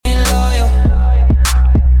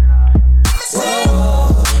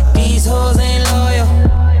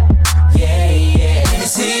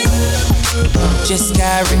just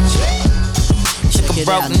got rich. Took a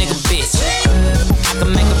broke nigga bitch. I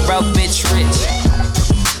can make a broke bitch rich,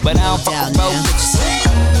 but I don't fuck with broke bitches.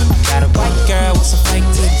 Got a white girl with some fake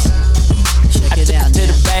titties. I took her to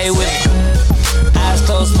the bay with me. Eyes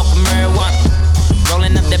closed, smoking marijuana.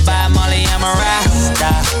 Rolling up that by Molly, I'm a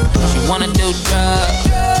rasta. She wanna do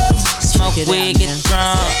drugs, smoke weed, get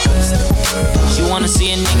drunk. She wanna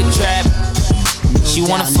see a nigga trap. She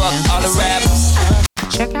wanna fuck all the rappers.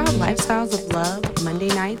 Check out Lifestyles of Love Monday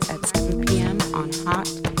nights at 7 p.m. on Hot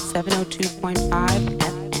 702.5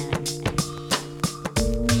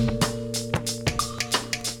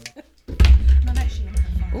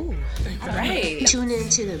 FM. Ooh, all right. Tune in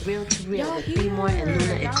to The Real to Real with B More and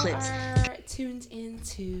Luna Eclipse. Tuned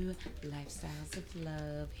into Lifestyles of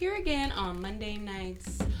Love here again on Monday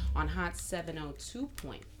nights on Hot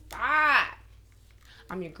 702.5.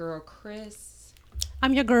 I'm your girl, Chris.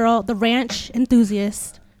 I'm your girl, the ranch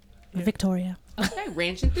enthusiast, Victoria. Okay,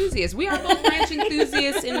 ranch enthusiasts. We are both ranch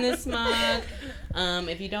enthusiasts in this month.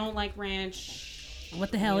 If you don't like ranch,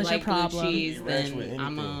 what the hell is like your problem? Cheese,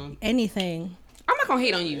 then anything. I'm not gonna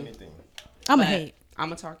hate on you. Anything. I'm gonna hate. I'm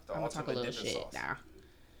gonna talk a little shit now.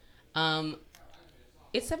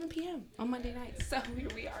 It's 7 p.m. on Monday night, so here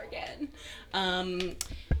we are again.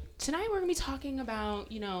 Tonight we're gonna be talking about,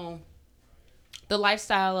 the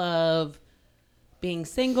lifestyle of being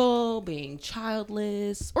single, being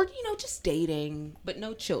childless, or, just dating, but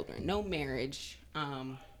no children, no marriage,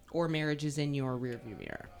 or marriages in your rearview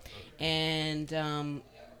mirror. And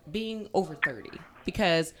being over 30.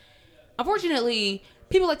 Because, unfortunately,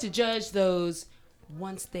 people like to judge those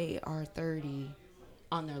once they are 30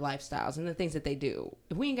 on their lifestyles and the things that they do.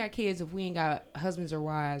 If we ain't got kids, if we ain't got husbands or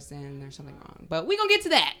wives, then there's something wrong. But we gonna get to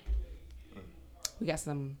that. We got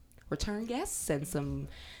some return guests and some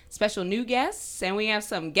special new guests, and we have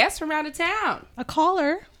some guests from out of town. A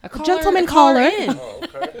gentleman caller. In. Oh,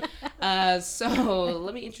 okay. So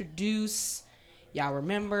let me introduce. Y'all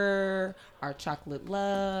remember our chocolate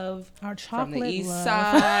love from the east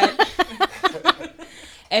side.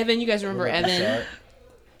 Evan, you guys remember Evan?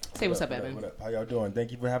 Say what's up, Evan. What up? How y'all doing?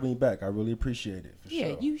 Thank you for having me back. I really appreciate it.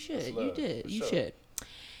 Yeah, you should. You did. You should.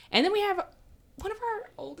 And then we have one of our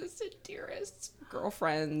oldest and dearest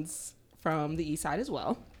girlfriends from the east side as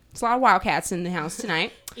well. It's a lot of Wildcats in the house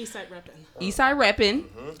tonight. Eastside reppin'. Eastside reppin'.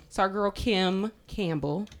 It's our girl Kim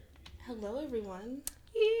Campbell. Hello, everyone.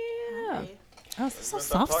 Yeah. Hi. Oh, so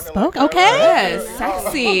soft talking spoken. like Okay. Yes,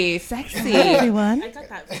 sexy. Hey, everyone. I got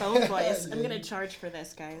that phone voice. I'm gonna charge for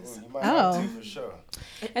this, guys. You might have to, for sure.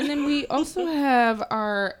 And then we also have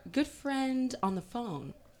our good friend on the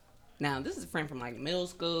phone. Now, this is a friend from like middle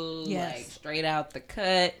school, like straight out the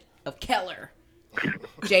cut of Keller.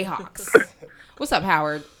 Jayhawks. What's up,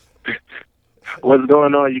 Howard? What's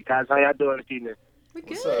going on, you guys? How y'all doing this evening? We're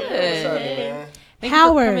good. What's happening, man? Thank you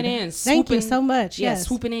Howard, for coming in. thank you so much. Yeah, Yes.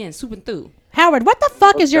 swooping through. Howard, what the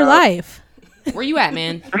fuck is your life? Where you at,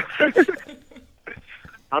 man?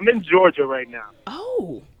 I'm in Georgia right now.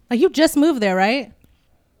 Oh. Like, you just moved there, right?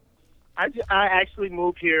 I actually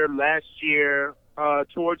moved here last year,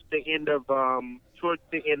 towards the end of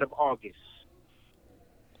August.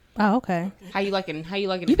 Oh, okay. How you liking You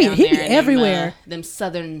it be down hitting there in everywhere. Them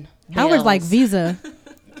southern Howard's bells, like Visa.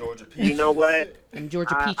 Georgia Peach. You know what? them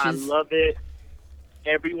Georgia I peaches. love it.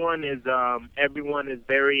 Everyone is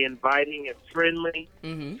very inviting and friendly.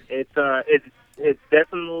 Mm-hmm. It's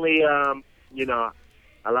definitely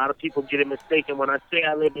a lot of people get it mistaken when I say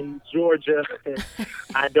I live in Georgia.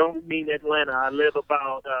 I don't mean Atlanta. I live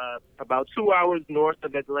about 2 hours north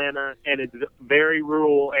of Atlanta, and it's a very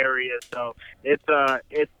rural area. So it's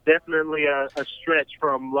definitely a stretch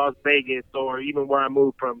from Las Vegas or even where I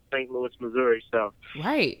moved from, St. Louis, Missouri. So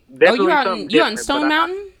Right. definitely you out something in different, Stone but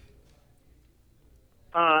Mountain?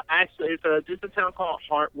 Actually, it's just a town called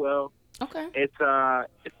Hartwell. Okay. It's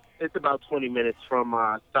about 20 minutes from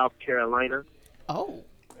South Carolina. Oh.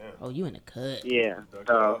 Oh, you in the cut. Yeah.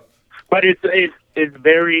 But it's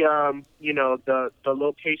very the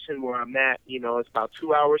location where I'm at, it's about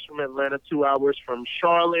 2 hours from Atlanta, 2 hours from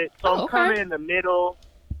Charlotte. So I'm kind of in the middle,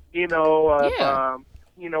 of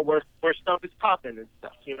where stuff is popping and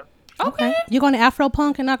stuff, Okay. You going to Afro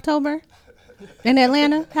Punk in October in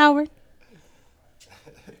Atlanta, Howard?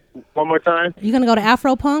 One more time. You going to go to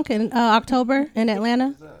Afro Punk in October in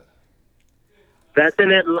Atlanta? That's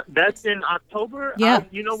in October. Yeah.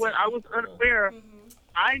 You know what? I was unaware.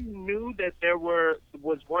 I knew that there was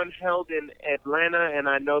one held in Atlanta, and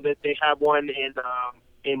I know that they have one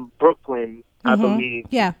in Brooklyn, I believe.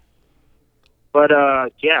 Yeah. But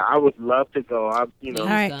I would love to go. All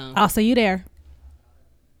right. I'll see you there.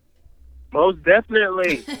 Most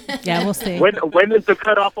definitely. Yeah, we'll see. When is the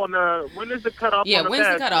cutoff on the? When is the cutoff? Yeah, on the when's the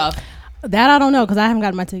pass? cutoff? That I don't know because I haven't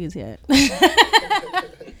got my tickets yet.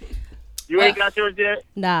 You ain't got yours yet.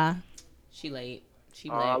 Nah. She late. She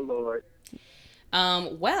Oh late. Lord.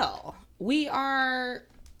 Well, we got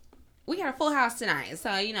a full house tonight, so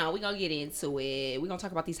we're gonna get into it. We're gonna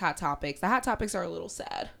talk about these hot topics. The hot topics are a little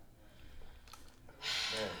sad.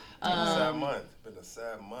 Been a sad month. Been a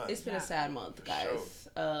sad month. It's been a sad month, guys.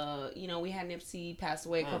 We had Nipsey pass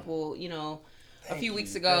away a couple, a few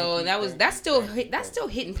weeks ago, and that's still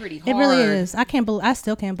hitting pretty hard. It really is. I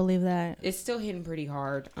still can't believe that. It's still hitting pretty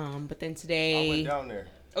hard. But then I today, went down there.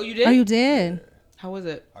 oh, you did? Oh, you did? How was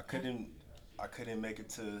it? I couldn't make it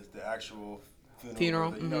to the actual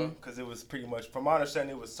Funeral, because it was pretty much, from my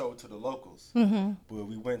understanding, it was sold to the locals. Mm-hmm. But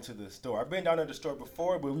we went to the store. I've been down to the store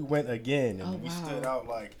before, but we went again, and we stood out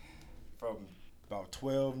like from about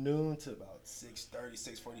 12 noon to about 6:30,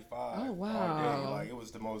 6:45. Oh, wow. All day. Like, it was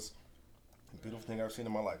the most beautiful thing I've ever seen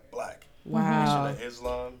in my life. Black. Wow. Nation of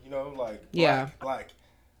Islam, like Yeah. black.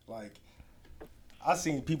 Like, I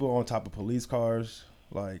seen people on top of police cars.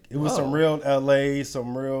 Like, it was some real LA,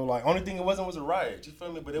 some real, like, only thing it wasn't was a riot. You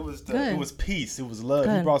feel me? But it was it was peace. It was love.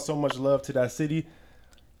 He Good. brought so much love to that city.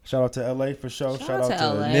 Shout out to LA for sure. Shout out to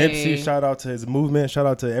LA. Nipsey. Shout out to his movement. Shout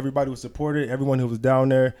out to everybody who supported, everyone who was down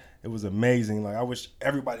there. It was amazing. Like, I wish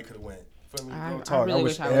everybody could have went. Feel me? Real talk. really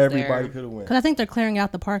wish wish I was everybody there. could have went. Because I think they're clearing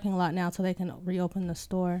out the parking lot now so they can reopen the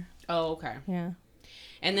store. Oh, okay. Yeah.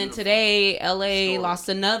 And then today, LA lost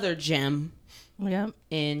another gem Yep.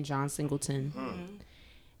 in John Singleton.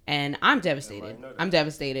 And I'm devastated. know that. I'm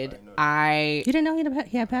devastated. You didn't know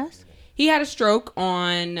he had passed? He had a stroke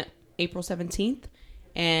on April 17th,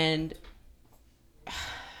 and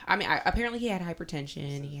apparently he had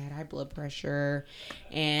hypertension, he had high blood pressure,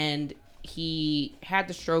 and he had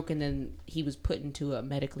the stroke, and then he was put into a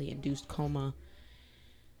medically induced coma.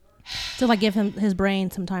 To like give his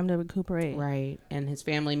brain some time to recuperate. Right. And his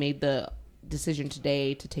family made the decision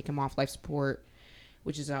today to take him off life support,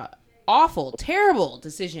 which is a awful, terrible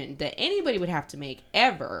decision that anybody would have to make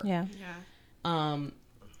ever. Yeah.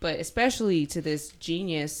 But especially to this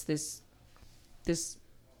genius, this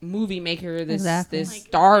movie maker, this Exactly. this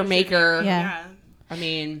star maker. Yeah. I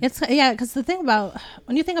mean, Because the thing about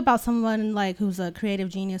when you think about someone like who's a creative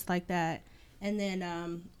genius like that, and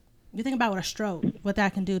then you think about what a stroke, what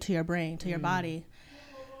that can do to your brain, to your body.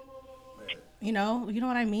 You know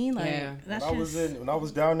what I mean? Like Yeah. that's When I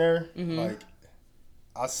was down there, like,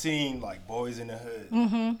 I seen like Boys in the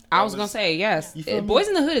Hood. I was gonna say yes. You feel me? Boys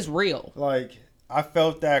in the Hood is real. Like, I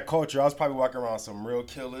felt that culture. I was probably walking around some real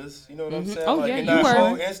killers. You know what I'm saying? Oh, like, yeah, in you that were.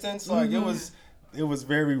 whole instance, like, it was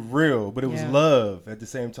very real, but it was Yeah. love at the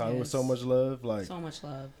same time. It was so Yes. much love. Like, So much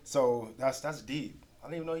love. so that's deep. I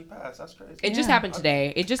didn't even know he passed. That's crazy. It just happened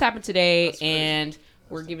today. crazy. And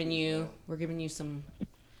we're giving you some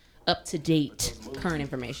up to date current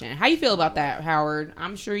information. How you feel about that, Howard?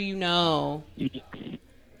 I'm sure you know.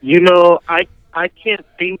 I can't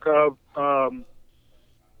think of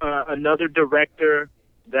another director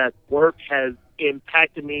that work has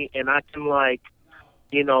impacted me, and I can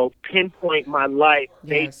pinpoint my life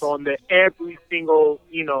based on every single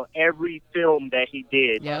every film that he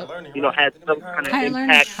did. Yep. Had some kind of higher learning,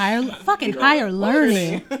 impact. higher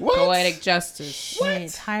learning. Poetic justice.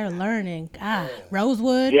 Shit, higher learning. God,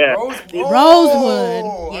 Rosewood. Yeah.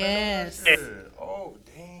 Rosewood. Yes. Oh,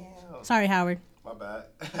 damn. Sorry, Howard. My bad.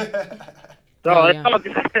 So Oh, it's yeah. all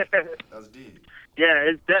good. That's deep.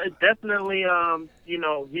 Yeah, it's definitely he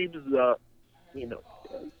was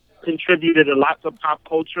contributed a lot to pop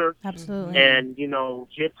culture Absolutely. and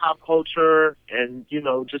hip hop culture and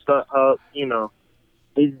just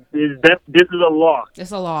this is a loss.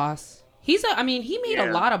 It's a loss. He made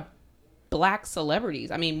a lot of black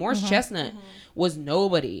celebrities. I mean, Morris Chestnut was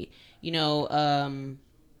nobody.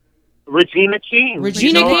 Regina King.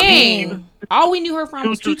 Regina King. All we knew her from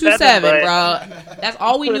was 227, 227, bro. That's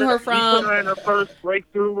all we knew her She put her from. in her first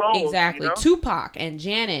breakthrough role. Exactly. you know? Tupac and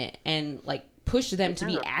Janet, and like push them to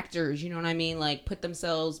be actors, you know what I mean? Like put them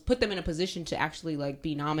in a position to actually like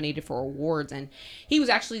be nominated for awards. And he was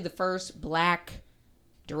actually the first black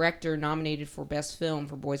director nominated for best film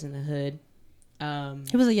for Boys in the Hood.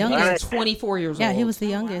 He was the He youngest. was 24 years old. Yeah, he was the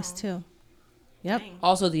youngest too. Yep.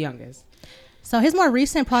 also the youngest. So his more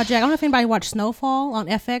recent project, I don't know if anybody watched Snowfall on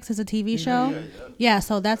FX. It's a TV show. Yeah,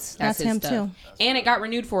 so that's his him stuff. too. And it got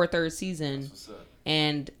renewed for a third season.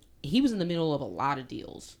 And he was in the middle of a lot of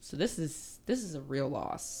deals. So this is a real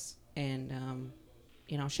loss. And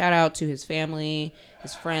shout out to his family,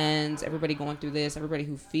 his friends, everybody going through this, everybody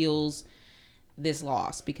who feels this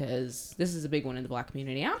loss because this is a big one in the Black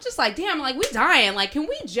community. I'm just like, damn, like we dying. Like, can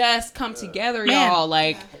we just come together, Man. y'all?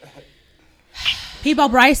 Like, Peebo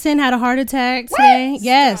Bryson had a heart attack today.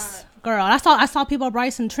 Yes. Girl, I saw Peebo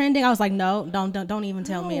Bryson trending. I was like, no, don't even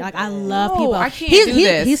tell me. Like, I love Peebo. I can't do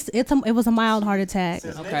this. It was a mild heart attack.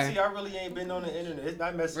 Since Okay. Nipsey, I really ain't been on the internet.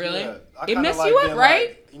 That messed Really? me up. I It kinda messed like you up, been right?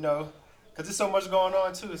 Like, you know, because there's so much going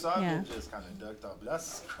on too. So I've Yeah. been just kind of ducked off.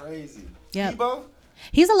 That's crazy. Yep. Peebo?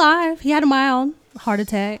 He's alive. He had a mild heart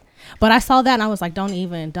attack. But I saw that and I was like, don't But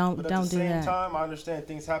at do the same that. time, I understand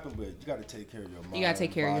things happen, but you got to take care of your mind. You gotta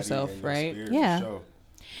take care of body, yourself, and your right? spirit, Yeah. for sure.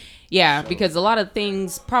 yeah, because a lot of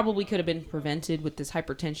things probably could have been prevented with this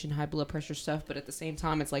hypertension, high blood pressure stuff. But at the same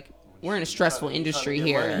time, it's like we're in a stressful You're trying to industry get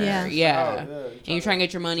here. money. Yeah. Yeah. And And you're trying to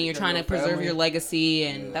get your money. You're take care trying to of your preserve family. your legacy,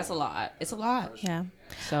 and that's a lot. It's a lot. Yeah.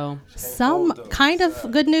 So Some though. kind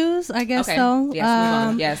of good news, I guess. okay, So, yes, move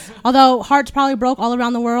on. Yes. Although hearts probably broke all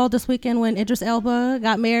around the world this weekend when Idris Elba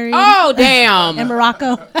got married Oh damn! in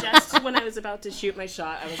Morocco. Just when I was about to shoot my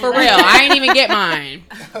shot, I was For real, I ain't even get mine.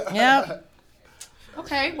 Yep.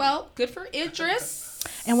 Okay, well, good for Idris.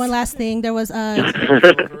 And one last thing, there was Feeling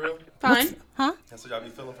for real? Fine. huh? That's what y'all be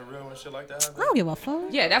feeling for real and shit like that. I don't give a fuck.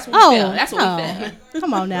 Yeah, that's what we feel. That's what we no. feel.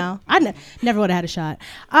 Come on now. I never would have had a shot.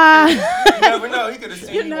 You never know. He could have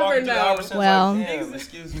seen you never walking through the know. Albertsons Well. like, damn,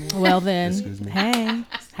 excuse me. Well then, hey,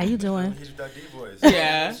 how you doing? He's your D voice.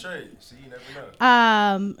 Yeah. Straight. See, you never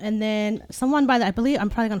know. And then someone by the, I believe I'm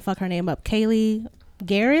probably gonna fuck her name up, Kaylee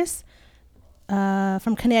Garris,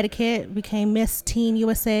 from Connecticut, became Miss Teen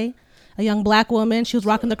USA. A young black woman. She was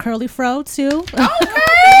rocking the curly fro too.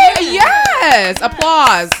 Okay. Yes.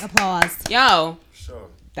 Applause. Applause. Yo, Sure.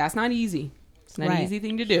 that's not easy. It's not an Right. easy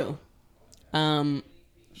thing to do.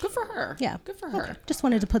 Good for her. Yeah. Good for her. Just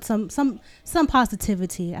wanted to put some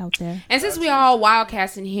positivity out there. And since we all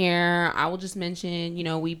wildcats in here, I will just mention, you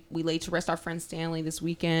know, we laid to rest our friend Stanley this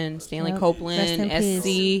weekend. Stanley Yep. Copeland, Rest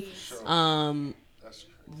in SC.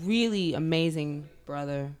 Really amazing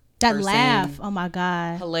brother. That person, laugh. Oh my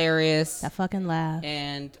God. Hilarious. That fucking laugh.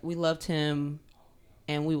 And we loved him,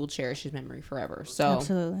 and we will cherish his memory forever. So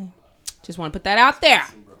Absolutely. just want to put that out there.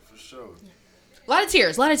 Bro, for sure. A lot of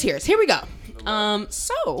tears. Here we go.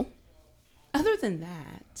 So, other than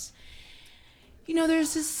that, you know,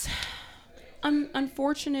 there's this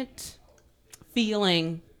unfortunate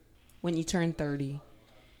feeling when you turn 30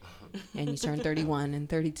 and you turn 31 and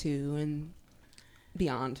 32 and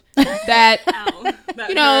beyond that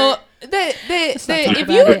you know that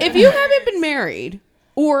if you haven't been married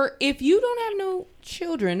or if you don't have no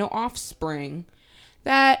children, no offspring,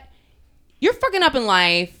 that you're fucking up in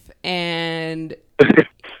life and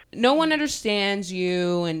no one understands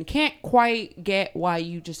you and can't quite get why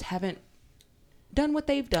you just haven't done what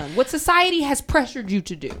they've done, what society has pressured you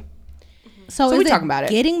to do. So So is we it talking about it.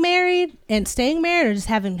 getting married and staying married, or just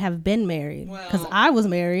have been married? Because Well- I was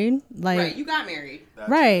married, like You got married.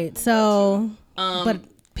 right. So, but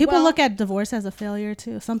people well- look at divorce as a failure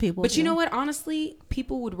too. Some people, But you do. know what? Honestly,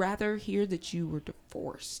 people would rather hear that you were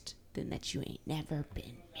divorced than that you ain't never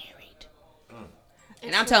been married.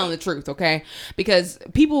 And I'm telling the truth, okay? Because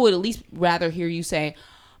people would at least rather hear you say,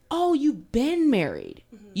 "Oh, you've been married.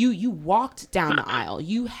 You walked down the aisle.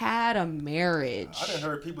 You had a marriage." I done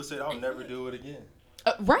heard people say, I'll never do it again.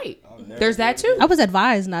 Right. never There's that do it too. I was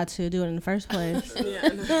advised not to do it in the first place.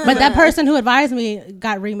 But that person who advised me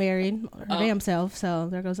got remarried her damn self. So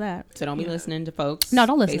there goes that. So don't be listening to folks. No,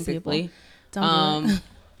 don't listen to basically. people. Don't do it.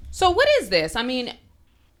 So what is this? I mean,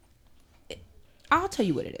 I'll tell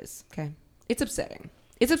you what it is. Okay, it's upsetting.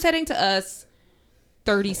 It's upsetting to us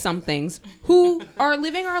 30-somethings who are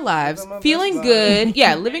living our lives, Living my feeling best good. life.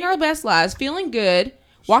 Yeah, living our best lives, feeling good,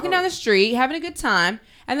 walking down the street, having a good time,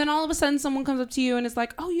 and then all of a sudden someone comes up to you and is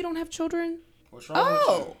like, "Oh, you don't have children?" What's wrong with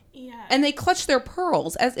Oh, Yeah. and they clutch their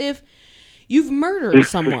pearls as if you've murdered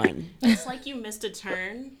someone, It's like you missed a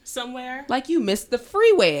turn somewhere. like you missed the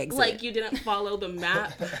freeway exit. Like you didn't follow the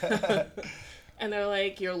map. And they're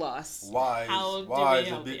like, you're lost. you? Why? How Why do is we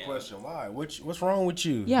a help big you? question. Why? What's wrong with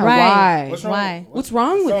you? yeah, Right. why? What's wrong? Why? What's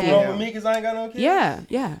wrong with Something you? wrong with me because I ain't got no kids?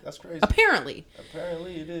 Yeah. That's crazy. Apparently.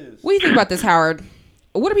 Apparently it is. What do you think about this, Howard?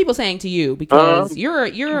 What are people saying to you? Because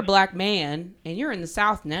you're a black man and you're in the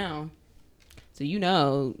South now, so you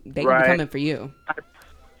know they can Right. be coming for you.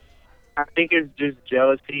 I think it's just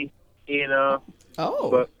jealousy, you know. Oh,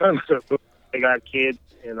 But they got kids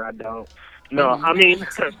and I don't. No, I mean,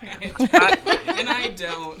 And I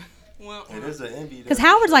don't. Well, It is an envy. Because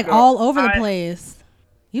Howard's like all over the I- place.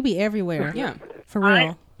 You be everywhere. yeah. For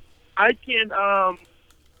real. I can,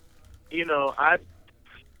 you know,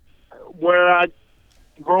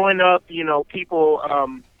 growing up, you know, people,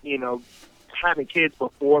 you know, having kids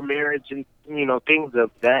before marriage and things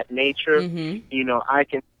of that nature, Mm-hmm. I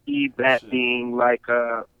can see that being like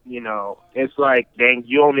it's like, dang,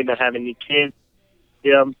 you don't even have any kids.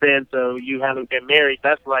 You know what I'm saying? So you haven't been married.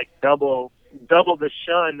 That's like double the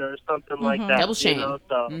shun or something like that. Double shame. So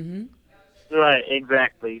Mm-hmm. right,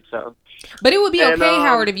 exactly. So, But it would be And, okay,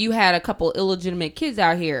 Howard, if you had a couple illegitimate kids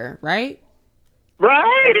out here, right?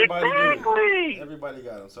 right, Everybody do. exactly. Everybody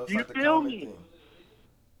got them. So it's You like the feel common me? thing.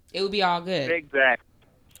 It would be all good. Exactly.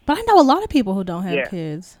 But I know a lot of people who don't have Yeah.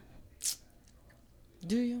 kids.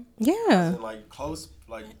 Do you? Yeah, As in, like close,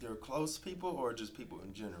 like they're close people, or just people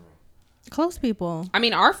in general. close people. I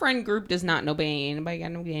mean, our friend group does not know anybody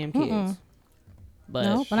got no damn kids. But,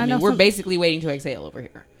 No, but I I mean, know we're some- basically waiting to exhale over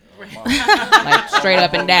here. Like straight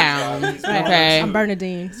up and down. Okay. I'm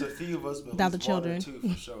Bernadine. It's a few of us, but Without at least the one or children. two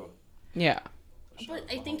for sure. Yeah. But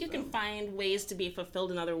I think you can find ways to be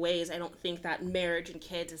fulfilled in other ways. I don't think that marriage and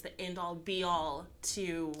kids is the end all be all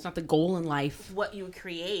to It's not the goal in life. what you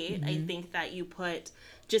create. I think that you put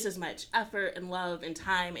just as much effort and love and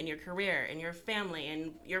time in your career and your family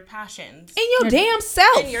and your passions And your damn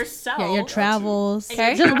self. and yourself. Yeah, your travels.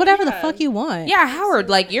 Okay. Just whatever the fuck you want. Yeah, Howard,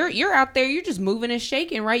 like you're out there, you're just moving and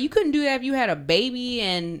shaking, right? You couldn't do that if you had a baby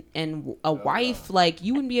and a wife. Like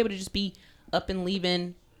you wouldn't be able to just be up and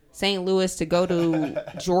leaving St. Louis to go to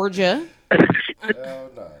Georgia. Hell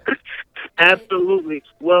no. Absolutely.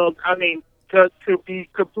 Well, I mean, to be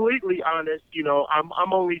completely honest,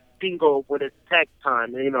 I'm only single when it's tax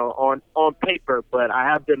time, on paper, but I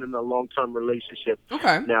have been in a long-term relationship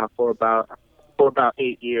Okay. now for about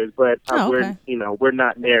 8 years, but Oh, okay. we're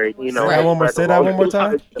not married, Right. Say that one more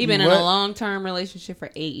time. You've been in What? a long-term relationship for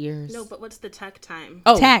 8 years. No, but what's the tech time?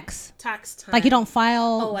 Oh, Tax. Tax time. Like you don't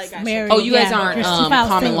file Oh, I gotcha. marriage. oh, you guys Yeah. aren't She filed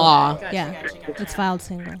common single. law. Gotcha, Yeah. gotcha. It's filed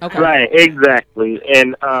single. Okay. Right, exactly.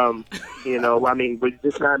 And, I mean, we're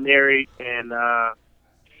just not married, and,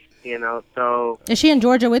 so... Is she in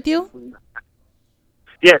Georgia with you?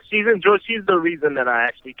 Yeah, she's in Georgia. She's the reason that I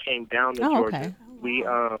actually came down to Oh, Georgia. okay. We,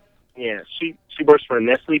 she works for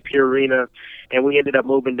Nestle Purina, and we ended up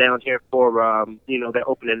moving down here for, they're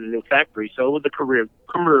opening a new factory. So it was a career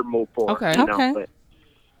move for her. Okay. Okay.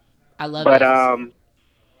 I love But, it.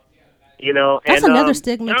 That's and, another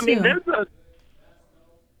stigma, I mean, too.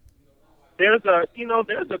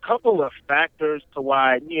 there's a couple of factors to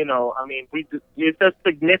why, it's just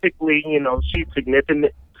significantly, she's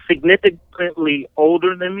significantly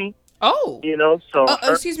older than me, Oh. so. Oh,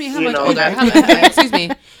 excuse me. How you much know, older? that- Excuse me.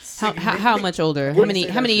 How much older? How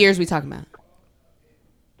many years we talking about?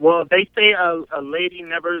 Well, they say a lady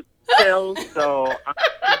never tells, so I'm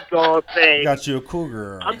just gonna say Got you a cool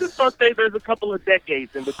girl. I'm just gonna say there's a couple of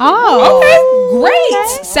decades in between. Oh. Okay,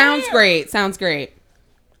 great. Sounds great. Sounds great.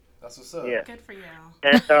 That's what's up. Yeah, Good for you.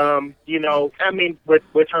 and I mean,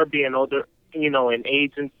 with her being older, in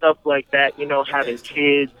age and stuff like that, having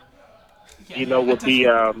kids, would be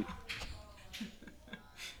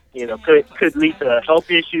could lead to health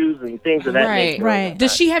issues and things of that Right. nature. Right.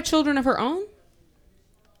 Does she have children of her own?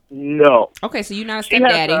 No. Okay, so you're not a She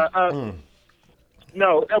has stepdaddy.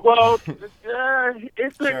 no. Well,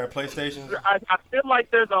 it's a, Sharing PlayStations. I feel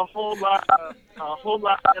like there's a whole lot of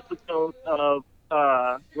episodes of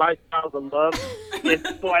Lifestyles of Love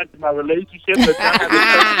in my relationship. But not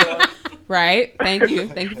having sex, Right. Thank you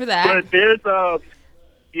for that. but there's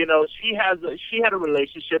she had a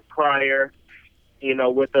relationship prior,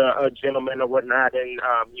 with a gentleman or whatnot, and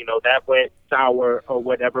that went sour or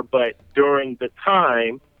whatever. But during the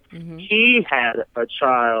time, he had a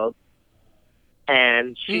child,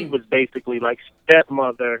 and she was basically like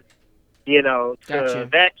stepmother, to Gotcha.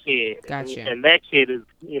 that kid. Gotcha. And that kid is,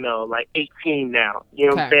 like 18 now. You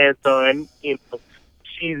know what I'm Okay. saying? So, and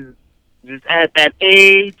she's just at that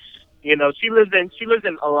age. She lives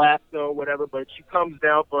in Alaska or whatever, but she comes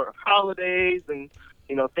down for holidays and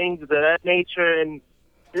things of that nature, and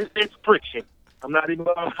it's friction. I'm not even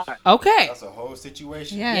gonna lie. Okay. That's a whole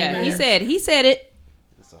situation. Yeah. Yeah, it he is. said it.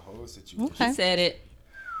 It's a whole situation. Okay. He said it.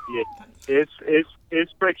 Yeah,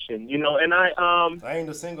 it's friction, and I ain't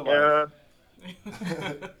a single life.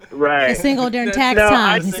 right. He's single during tax No,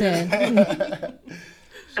 time, I he said.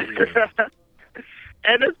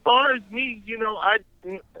 And as far as me,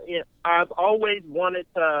 I've always wanted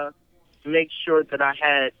to make sure that I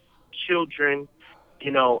had children,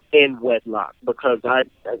 in wedlock, because I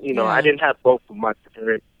didn't have both of my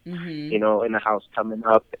parents, Mm-hmm. in the house coming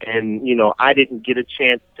up, and I didn't get a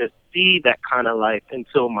chance to see that kind of life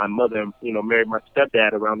until my mother, married my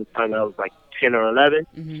stepdad around the time I was like 10 or 11.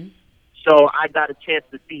 Mm-hmm. So I got a chance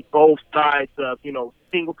to see both sides of,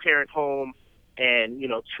 single parent home and,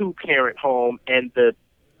 2-parent home, and the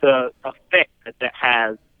effect that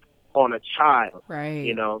has on a child,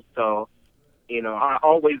 Right. So You know, I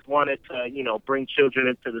always wanted to, you know, bring children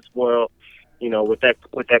into this world, you know, with that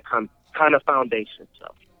kind of foundation. So.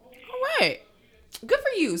 All right. Good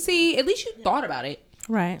for you. See, at least you thought about it.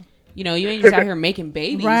 Right. You know, you ain't just out here making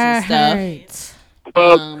babies and stuff.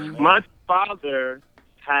 My father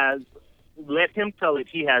has, let him tell it,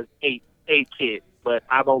 he has eight kids, but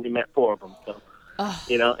I've only met 4 of them. So,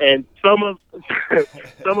 you know, and some of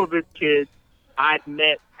his kids I've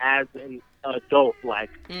met as an adult.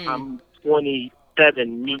 Like, I'm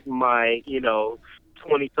 27 meeting my, you know,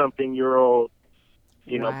 20-something-year-old,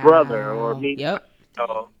 you know, brother, or meeting,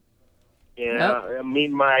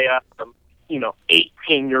 meeting my, you know,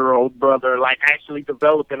 18-year-old brother, like actually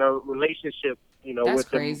developing a relationship, you know, with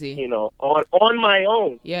crazy. Him, you know, on my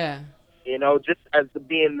own. Yeah. You know, just as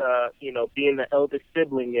being the eldest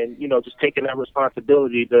sibling, and, you know, just taking that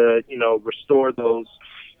responsibility to, you know, restore those,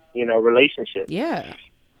 you know, relationships. Yeah.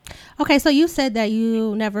 Okay, so you said that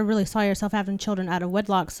you never really saw yourself having children out of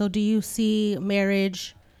wedlock. So do you see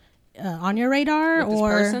marriage on your radar, with or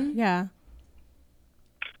this person? Yeah?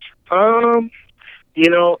 You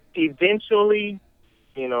know, eventually,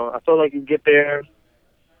 you know, I feel like you get there.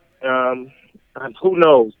 Who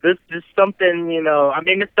knows? This is something, you know. I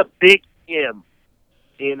mean, it's a big M.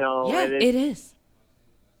 You know. Yeah, and it is.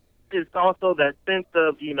 It's also that sense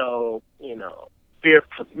of, you know, fear of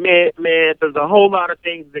commitment. There's a whole lot of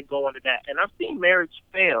things that go into that, and I've seen marriage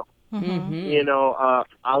fail. Mm-hmm. You know,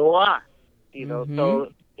 a lot. You know,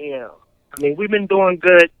 so you know, I mean, we've been doing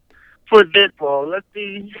good for this long. Let's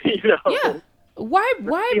see, you know. Yeah.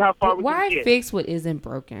 Why fix what isn't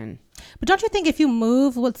broken? But don't you think if you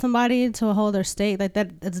move with somebody to a whole other state, like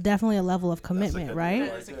that's definitely a level of commitment, right?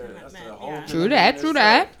 That's a commitment. True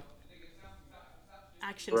that.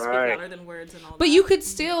 Actions speak louder than words and all but that. you could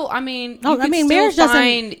still, I mean, marriage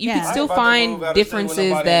doesn't. You could still find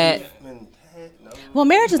differences that. Well,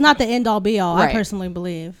 marriage is not the end all be all. Right. I personally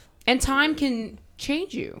believe. And time can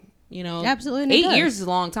change you. You know, absolutely. 8 years is a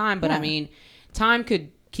long time, but I mean, time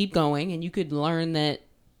could keep going, and you could learn that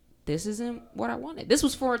this isn't what I wanted. This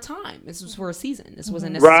was for a time. This was for a season. This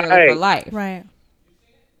wasn't necessarily for life. Right.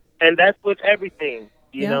 And that's with everything.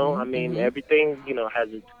 You know, I mean, everything, you know, has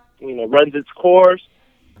its, you know, runs its course.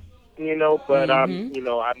 You know, but you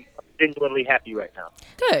know, I'm genuinely happy right now.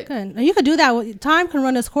 Good. And you could do that. Time can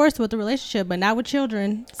run its course with the relationship, but not with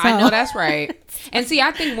children. So. I know that's right. And see,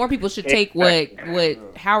 I think more people should take what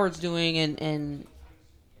Howard's doing and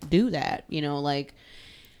do that. You know, like,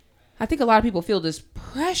 I think a lot of people feel this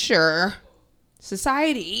pressure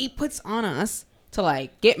society puts on us to,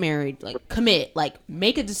 like, get married, like, commit, like,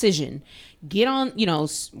 make a decision, get on, you know,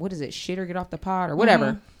 what is it, shit or get off the pot or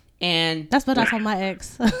whatever. And that's what I told my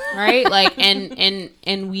ex. Right? Like,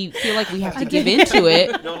 and we feel like we have to give into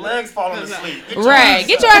it. Your legs falling asleep. Right.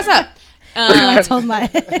 Get your ass up. I told my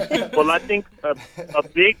ex. Well, I think a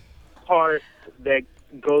big part that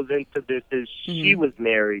goes into this is she was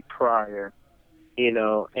married prior, you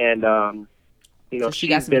know, and you know, so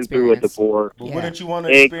she's been through a divorce. But wouldn't you want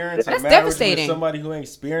to experience a marriage with somebody who ain't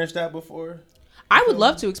experienced that before? I would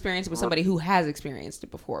love to experience it with somebody who has experienced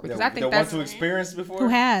it before, because I think that's want to experience it before. Who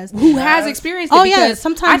has experienced it. Oh yeah,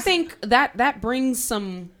 sometimes I think that brings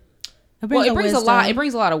some. It brings a lot. It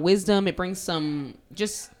brings a lot of wisdom. It brings some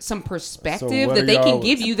perspective that they can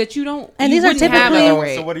give you that you don't. And these are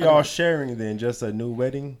typically. So what are y'all sharing then? Just a new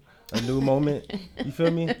wedding, a new moment. You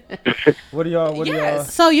feel me? What are y'all? What are y'all?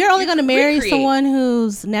 So you're only going to marry someone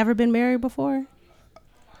who's never been married before?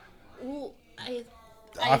 Well,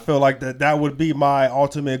 I feel like that would be my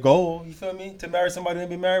ultimate goal. You feel me? To marry somebody and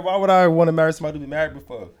be married. Why would I want to marry somebody to be married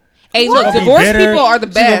before? Hey, look, divorced people are the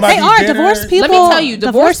best. They are divorced people. Let me tell you,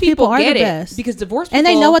 divorced people get it best. because divorced people and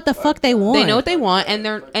they know what the fuck they want. They know what they want, and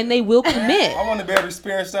they will commit. I want to be able to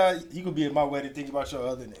experience that. You could be at my wedding thinking about your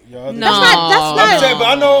other. No, that's not. I'm saying, but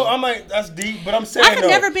I know I'm like that's deep. But I'm saying I've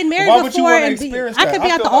never been married before, and I could be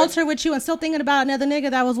at the altar with you and still thinking about another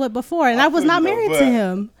nigga that I was with before, and I was not married to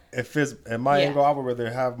him. If it's at my angle, I would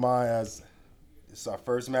rather have mine as it's our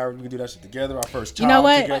first marriage. We can do that shit together. Our first child. You know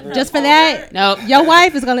what? Together. Just for that, no, your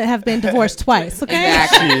wife is gonna have been divorced twice. Okay.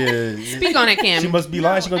 Exactly. Speak on it, Kim. She must be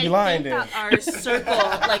lying. She's gonna be lying then. Our circle,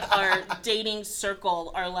 like our dating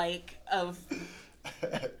circle, are like of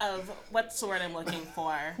what's the word I'm looking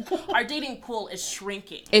for? Our dating pool is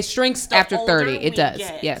shrinking. It shrinks after 30. It does.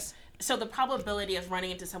 Yes. So the probability of running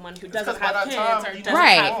into someone who doesn't have kids or doesn't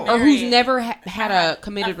have or who's never had a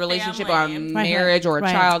committed relationship or a marriage or a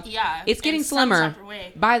child, it's getting slimmer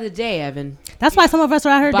by the day, Evan. That's why some of us are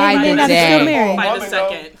out here dating and still married. By the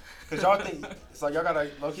second. Because y'all think it's like y'all got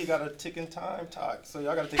a ticking time talk. So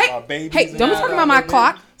y'all got to think about babies. Hey, don't be talking about my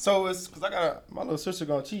clock. So it's because my little sister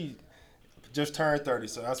gonna cheat. just turned 30,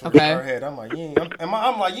 so that's what Okay. in her head. I'm like, you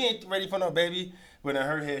ain't ready for no baby. But in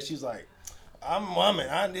her head, she's like, I'm a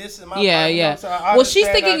woman. This is my Yeah, body, you know yeah. what I'm saying? I Well, she's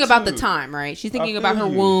understand thinking that about the too. time, right? She's thinking I about her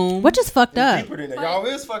feel you. womb. Which is fucked It's up. deeper than that. Y'all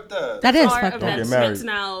is fucked up. That is Are fucked up. advancements married.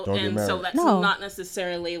 now, Don't get and so married. that's No. not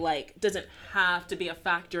necessarily like doesn't have to be a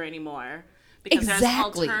factor anymore because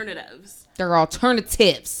Exactly. there's alternatives. There are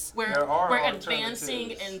alternatives. There are We're alternatives.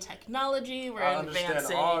 advancing in technology. We're I understand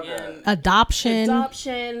advancing all that. in Adoption.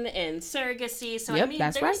 adoption and surrogacy. So Yep, I mean,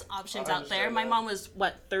 that's there's right. options I out there. understand My that. mom was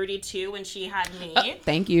 32 when she had me.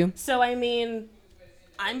 Thank you. So I mean,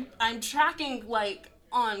 I'm tracking like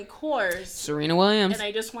on course. Serena Williams. And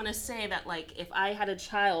I just want to say that, like, if I had a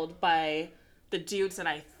child by the dudes that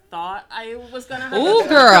I thought I was going to have Ooh, a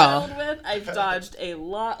girl. child with, I've dodged a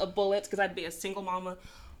lot of bullets because I'd be a single mama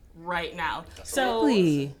right now. So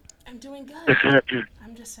Exactly. I'm doing good.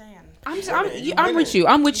 I'm just saying. I'm with you.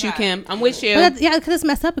 I'm with you, Yeah. Kim. I'm with you. But that's, yeah, because it's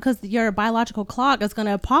messed up because your biological clock is going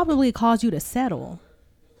to probably cause you to settle.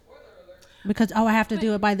 Because, I have to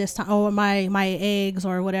do it by this time. Or my eggs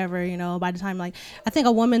or whatever, by the time, like, I think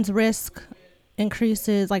a woman's risk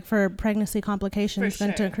increases, like, for pregnancy complications, For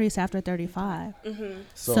going to sure. increase after 35.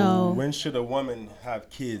 So, So- when should a woman have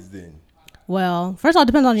kids then? Well, first of all, it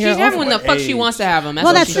depends on your... She's having when the What fuck she age? wants to have them. That's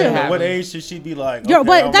Well, what that's she should true. have What 'em. age should she be like? Your, okay,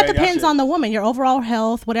 but I'm that ready, I depends should- on the woman, your overall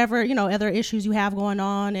health, whatever, other issues you have going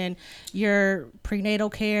on, and your prenatal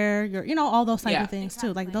care, your, all those type Yeah. of things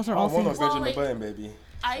too. Like, those are I all don't want no things. bitch in the like- button, baby.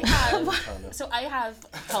 I have I have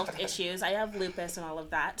health issues. I have lupus and all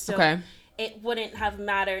of that. So Okay. it wouldn't have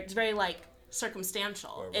mattered. It's very like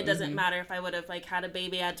circumstantial. It doesn't matter if I would have like had a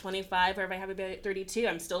baby at 25 or if I have a baby at 32.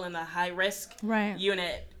 I'm still in the high risk Right.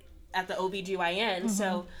 unit at the OBGYN.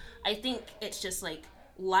 So I think it's just like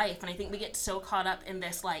life, and I think we get so caught up in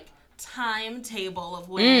this like timetable of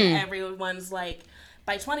when everyone's like,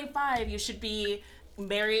 by 25 you should be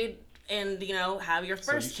married and have your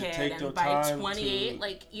So you first should kid, take your and by time 28 to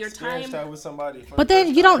like your experience time that with somebody. for But the then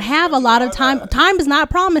first you don't time. have a lot of time. Time is not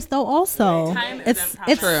promised though. Also, Time it's isn't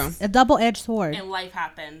it's promised. a double-edged sword. and life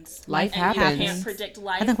happens. Life and happens. You can't predict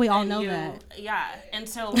life. I think we all and know that. Yeah, and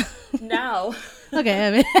so now, Okay,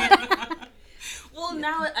 Evan. well,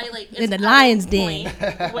 now I like In the at a lion's den.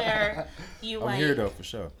 point where you I'm like here though for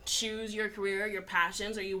sure. choose your career, your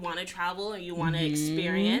passions, or you want to travel or you want Mm-hmm. to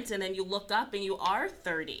experience, and then you look up and you are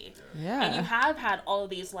 30, and you Yeah. have had all of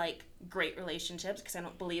these like great relationships, because I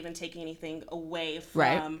don't believe in taking anything away from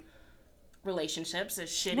Right. relationships, as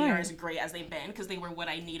shitty or Right. as great as they've been, because they were what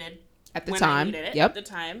I needed At the when I time. needed it Yep. at the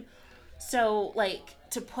time. So like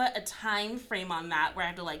to put a time frame on that where I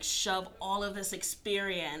have to like shove all of this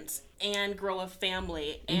experience and grow a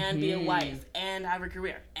family and be a Mm-hmm. wife and have a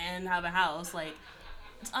career and have a house, like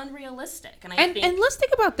it's unrealistic. And I And think and let's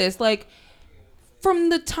think about this, like from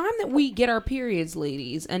the time that we get our periods,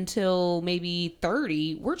 ladies, until maybe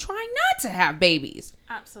 30, we're trying not to have babies.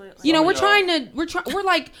 absolutely. You know, we're yeah. trying to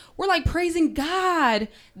we're like praising God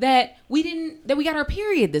that we got our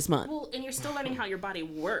period this month. well, and you're still learning how your body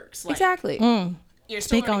works. Like, Exactly. You're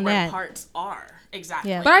still Speak learning on where that. parts are.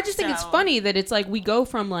 Exactly. Yeah. But I just think it's So- funny that it's like we go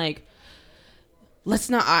from like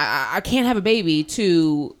I can't have a baby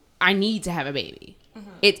to I need to have a baby.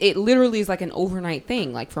 It literally is like an overnight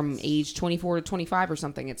thing, like from age 24 to 25 or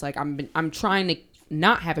something. It's like I'm trying to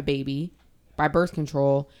not have a baby by birth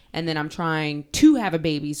control, and then I'm trying to have a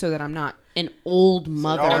baby so that I'm not an old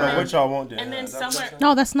mother. I don't know what y'all want then. And then Is that what somewhere- you're saying?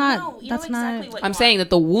 No, that's not. No, you that's know exactly not. what I'm you saying want.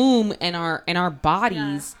 that the womb and our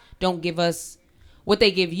bodies don't give us what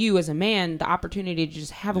they give you as a man, the opportunity to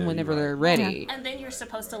just have them Yeah, whenever you're they're ready. And then you're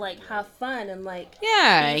supposed to like have fun and like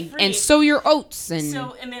Yeah, be and free. sow your oats and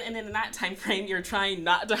So and then in that time frame, you're trying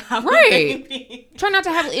not to have Right. a baby. try not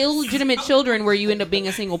to have illegitimate children where you end up being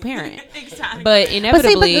a single parent. Exactly. But But see,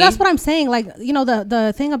 inevitably, but that's what I'm saying. Like,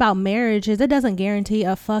 the thing about marriage is it doesn't guarantee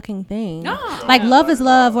a fucking thing. No. Like, love is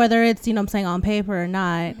love, whether it's, I'm saying, on paper or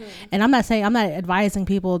not. And I'm not advising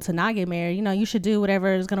people to not get married. You should do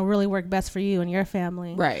whatever is going to really work best for you and your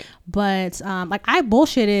family. right. But, like, I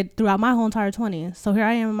bullshitted throughout my whole entire 20s. So here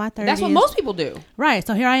I am in my 30s. That's what most people do. Right.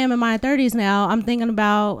 So here I am in my 30s now. I've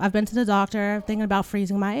been to the doctor, I'm thinking about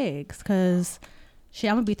freezing my eggs because, shit,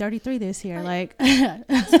 I'm going to be 33 this year. Like,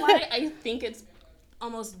 That's why I think it's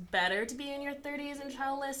almost better to be in your 30s and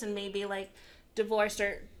childless and maybe like divorced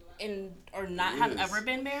or not have ever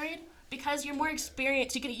been married, because you're more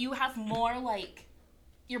experienced. You have more like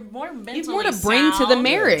you're more mentally more to bring to the sound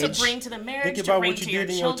marriage. To bring to the marriage. Think to about bring what you to your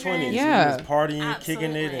did in your children. 20s. Yeah. You was partying, kicking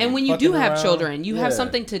Absolutely. it. And when you do fucking have around. children, you have Yeah.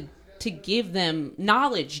 something to give them,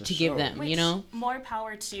 knowledge to give sure. them, Which, you know? more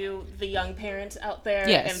power to the young parents out there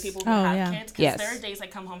Yes. and people who Oh, have yeah. kids. Because Yes. there are days I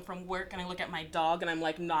come home from work and I look at my dog and I'm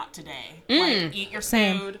like, not today. Mm. Like, eat your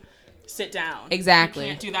Same. food, sit down. Exactly.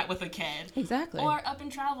 You can't do that with a kid. Exactly. Or up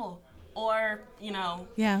and travel. Or,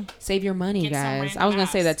 Yeah. Save your money, Get some guys. random I was gonna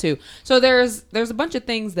say ass. that too. So there's a bunch of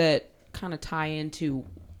things that kind of tie into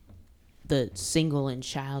the single and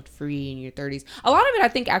child free in your 30s. A lot of it I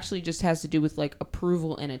think actually just has to do with like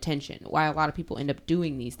approval and attention. Why a lot of people end up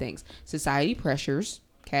doing these things. Society pressures,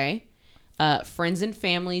 okay? Friends and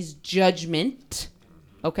family's judgment,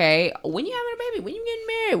 okay? When you having a baby, when you getting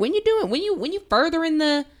married, when you doing, when you furthering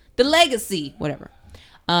the legacy, whatever.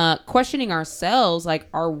 Questioning ourselves, like,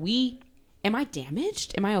 am I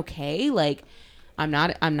damaged? Am I okay? Like, I'm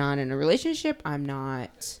not in a relationship. I'm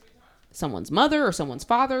not someone's mother or someone's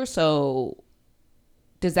father. So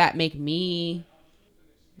does that make me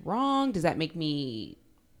wrong? Does that make me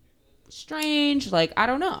strange? Like, I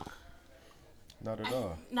don't know. Not at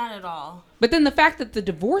all. not at all. But then the fact that the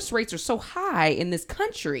divorce rates are so high in this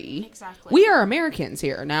country. Exactly. We are Americans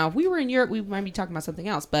here. Now, if we were in Europe, we might be talking about something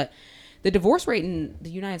else. But the divorce rate in the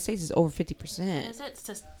United States is over 50%. Is it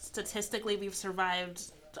statistically we've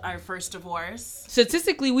survived our first divorce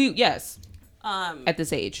Statistically, yes, at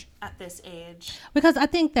this age. at this age? Because I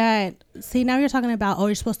think that, see, now you're talking about,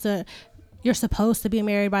 you're supposed to be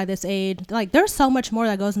married by this age. Like, there's so much more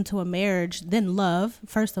that goes into a marriage than love,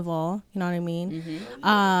 first of all. You know what I mean?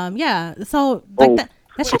 Yeah. So, like,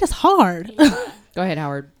 that shit is hard. Go ahead,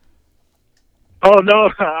 Howard. Oh no,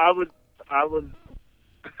 I was.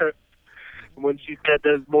 When she said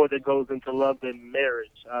there's more that goes into love than marriage,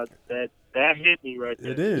 that hit me right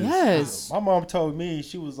there. It is. Yes. My mom told me,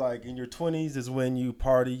 she was like, in your 20s is when you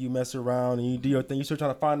party, you mess around, and you do your thing. You start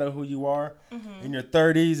trying to find out who you are. In your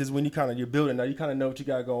 30s is when you're building. Now you kind of know what you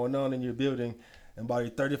got going on in your building. And by your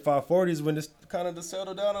 35, 40s when it's kind of to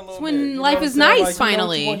settle down a little bit. when You know life what is I'm saying? nice, Like, you know what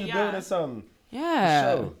finally. you want, you're Yeah. building something.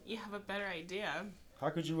 Yeah. Sure. You have a better idea. How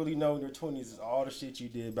could you really know in your 20s is all the shit you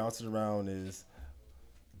did bouncing around is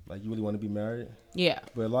like you really want to be married? Yeah.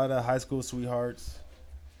 But a lot of high school sweethearts,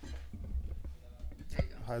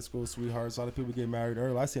 a lot of people get married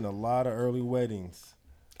early. I've seen a lot of early weddings.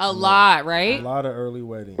 A lot, A right? lot of early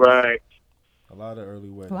weddings. Right. A lot of early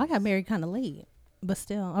weddings. Well, I got married kind of late, but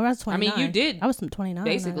still. I was 29. you did. I was 29. when I got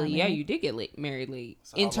Basically, yeah, married. you did get married late.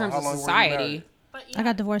 So in how terms long of were you society. married? But I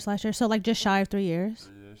got divorced last year, so like just shy of 3 years.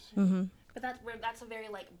 But that's a very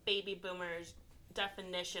like baby boomers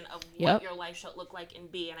definition of what Yep. your life should look like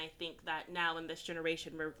and be. And I think that now in this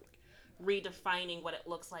generation we're redefining what it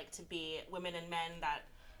looks like to be women and men that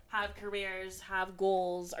have careers, have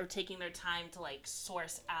goals, are taking their time to like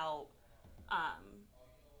source out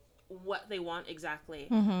what they want exactly.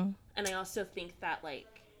 And I also think that like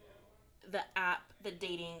the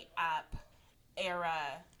dating app era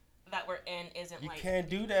that we're in isn't You like can't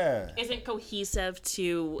do that. isn't cohesive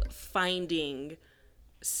to finding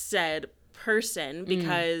said person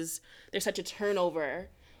because there's such a turnover.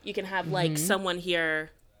 You can have like someone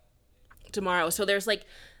here tomorrow. So there's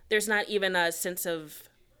not even a sense of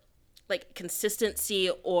like consistency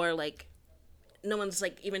or like no one's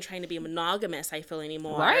like even trying to be monogamous, I feel,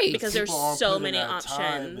 anymore. Right. Because there's People aren't so putting many that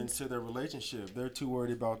time options. into their relationship. They're too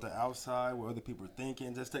worried about the outside, what other people are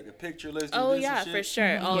thinking. Just take a picture, let's do Oh this yeah, and shit. for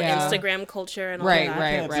sure. Oh, Yeah. Instagram culture and all Right, that.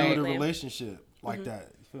 right, You can't right. build a relationship like that.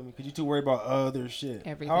 You feel me? Because you're too worried about other shit.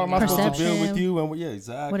 Everything How am I supposed to build with Perception. you? And yeah,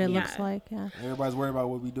 exactly. What it Yeah. looks like, yeah. Everybody's worried about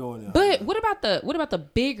what we doing. But what about the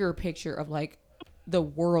bigger picture of like the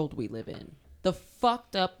world we live in? The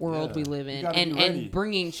fucked up world we live You in, gotta be ready. and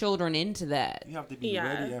bringing children into that. You have to be Yeah.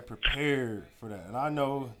 ready and prepared for that. And I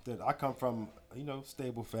know that I come from,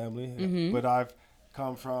 stable family, Mm-hmm. but I've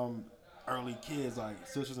come from early kids, like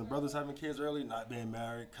sisters and brothers having kids early, not being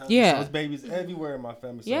married, cousins, Yeah. there's babies everywhere in my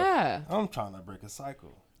family. So Yeah. I'm trying to break a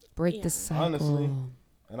cycle, Break the cycle. honestly.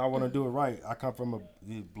 And I want to do it right. I come from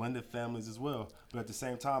blended families as well. But at the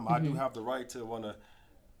same time, I Mm-hmm. do have the right to want to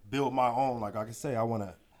build my own. Like I can say, I want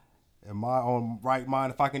to, in my own right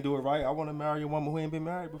mind, if I can do it right, I want to marry a woman who ain't been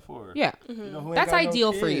married before. Yeah. You know, who ain't That's got no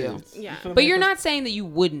ideal for you. kids. Yeah. feel But me? you're 'Cause not saying that you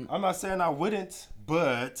wouldn't. I'm not saying I wouldn't,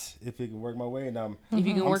 but if it can work my way, and If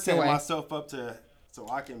you can I'm work your setting way. myself up so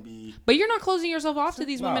I can be. But you're not closing yourself off to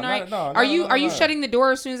these No, women, no, right? no, are no, you no, are you no. shutting the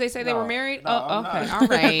door as soon as they say they were married? No, Oh, I'm okay. not. All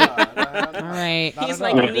right. All right. He's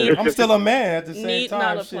Not like, at all. need- I'm still a man at the same need time.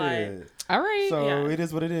 not apply. Shit. All right. So Yeah. it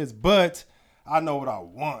is what it is. But I know what I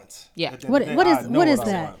want. Yeah. At the end What of the what day, is I know what is I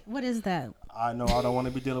that? want. What is that? I know I don't want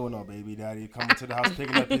to be dealing with no baby daddy coming to the house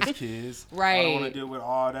picking up his kids. I Right. don't want to deal with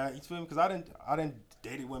all that. You feel me? Because I didn't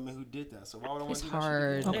dated women who did that. So why would I want It's to do that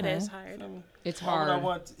hard. shit again? It Okay. is hard. It's Why would I hard.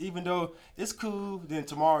 want, even though it's cool, then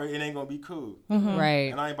tomorrow it ain't gonna be cool.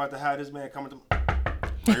 Right. And I ain't about to have this man coming to.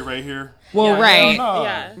 Are you right here? Well, Yeah. right. Hell no.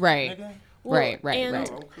 Yeah. Right. Nigga. Well, Right. and No, I'm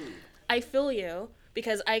cool. I feel you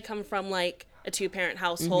because I come from like a 2-parent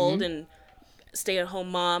household and stay-at-home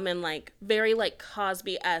mom and like very like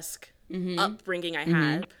Cosby-esque upbringing I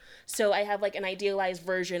had. So I have like an idealized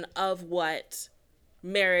version of what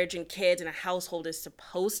marriage and kids and a household is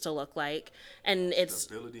supposed to look like, and it's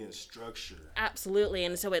Stability and structure. absolutely,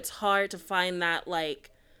 and so it's hard to find that like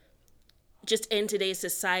just in today's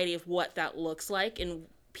society of what that looks like and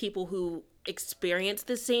people who experience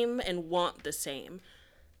the same and want the same.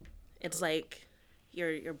 It's like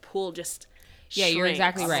your pool just Yeah, you're shrinks.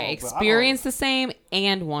 exactly right. but I don't- Experience the same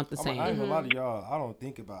and want the I same. ain't gonna lie to y'all. I don't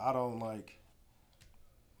think about. I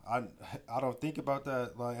don't think about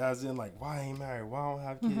that like as in like why I ain't married, why I don't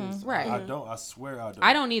have kids. Right. I don't. I swear I don't.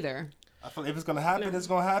 I don't either. I feel if it's gonna happen, it's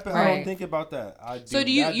gonna happen. I Right. don't think about that. So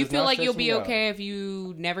do you that you does feel not like stress you'll me be out. okay if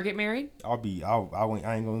you never get married? I ain't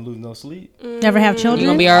gonna lose no sleep. Never have children. You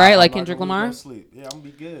gonna be all right, like I'm not Kendrick gonna lose Lamar? no sleep. Yeah, I'm gonna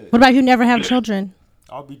be good. What about if you never have children?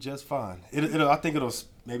 I'll be just fine. I think it'll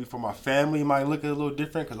maybe for my family it might look a little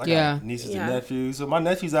different because I Yeah. got nieces Yeah. and nephews. So my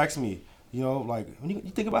nephews ask me, like, when you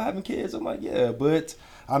think about having kids? I'm like, yeah, but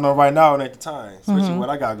I know right now it ain't the time, especially what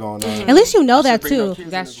I got going on. At least you know I that should bring no too. kids in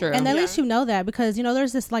That's this true. world. And at Yeah. least you know that because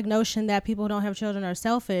there's this like notion that people who don't have children are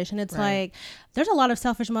selfish, and it's Right. like there's a lot of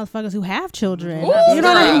selfish motherfuckers who have children. Ooh, You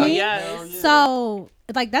know what I girl. mean? Yes. Hell yeah. So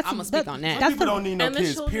like that's I'ma speak on that. That's People the, don't need no And the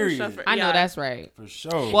kids, children period. suffer. I know Yeah. that's right. For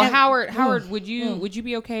sure. Well, Howard, would you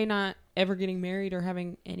be okay not ever getting married or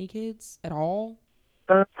having any kids at all?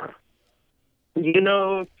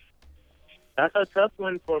 That's a tough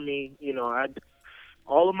one for me.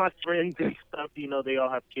 All of my friends and stuff, they all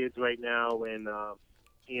have kids right now, and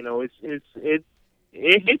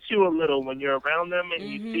it hits you a little when you're around them and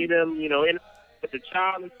you see them, with the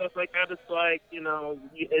child and stuff like that. It's like,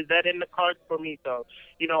 is that in the cards for me? So,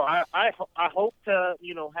 I hope to,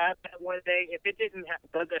 have that one day. If it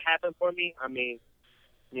doesn't happen for me, I mean,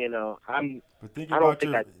 But think I don't about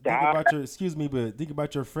think your I think die. about your but think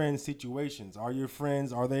about your friends' situations. Are your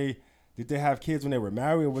friends did they have kids when they were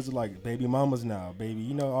married, or was it like baby mamas now,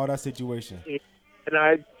 baby? All that situation.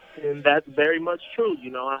 And that's very much true.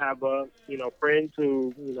 I have friends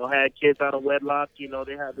who had kids out of wedlock. They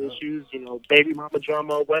have issues. Baby mama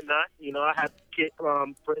drama or whatnot. I have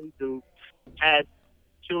friends who had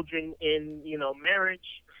children in marriage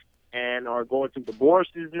and are going through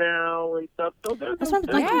divorces now and stuff. So that's what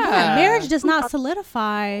I'm like. Yeah. Marriage does not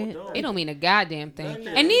solidify. It don't mean a goddamn thing, Nothing.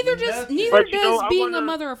 and neither But, does I being a wanna-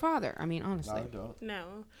 mother or father. I mean, No, honestly. I don't.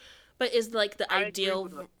 No. But is like the I agree ideal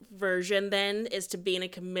with that. version then is to be in a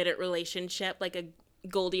committed relationship, like a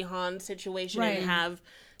Goldie Hawn situation, Right. and have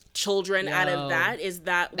children out Yo. of that? Is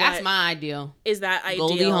that That's what, my ideal. is that ideal?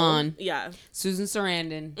 Goldie Hawn. Yeah. Susan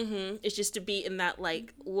Sarandon. It's just to be in that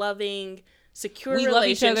like loving, secure We love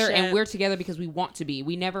each relationship. other and we're together because we want to be.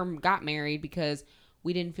 We never got married because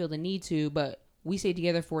we didn't feel the need to, but we stayed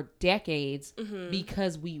together for decades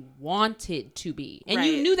because we wanted to be. And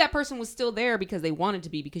you Right. knew that person was still there because they wanted to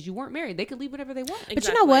be, because you weren't married. They could leave whenever they want. But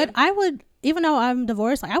you know what? I would, even though I'm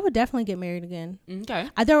divorced, like I would definitely get married again. Okay.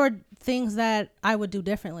 There were things that I would do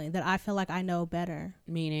differently that I feel like I know better.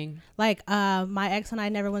 Meaning. Like my ex and I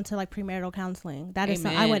never went to like premarital counseling. That is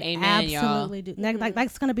something I Amen, would amen, y'all. absolutely do. Like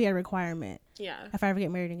that's gonna be a requirement. Yeah. If I ever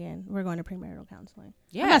get married again, we're going to premarital counseling.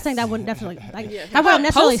 I'm not Yes. saying that wouldn't definitely like Yeah. that wouldn't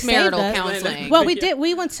necessarily save Post-marital us. counseling. Well,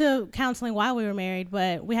 we went to counseling while we were married,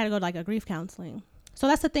 but we had to go to like a grief counseling. So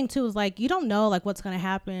that's the thing too, is like you don't know like what's gonna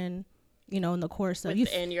happen, in the course of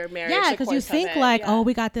Within your marriage. Yeah, the because you course of think it, like, yeah. oh,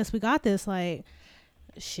 we got this, like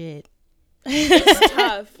shit. It's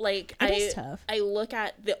tough. Like It is tough. I look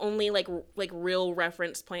at the only like real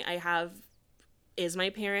reference point I have is my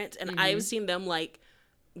parents, and I've seen them like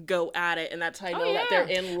go at it, and that's how I know that they're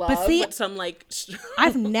in love. But see, with some like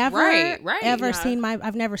I've never Right, ever yeah.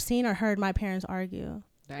 I've never seen or heard my parents argue.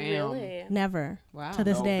 Damn. really. Never. Wow. To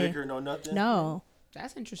this No day. bicker, no nothing. No.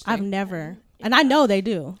 That's interesting. I've never. And I know they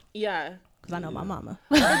do. Yeah. Because I know my mama.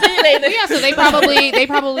 Yeah, so they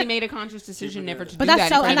probably made a conscious decision never to But do that's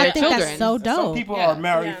that so, in and front I of think their that's children. so dope. Some people Yeah. are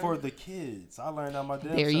married Yeah. for the kids. I learned on my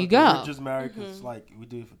damn There self you that go. We're just married because like we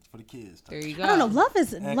do it for the kids. There you go. I don't know. Love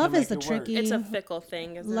is can love make is the it work. tricky. It's a fickle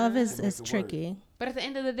thing. Isn't Love it? is Can make it work. tricky. But at the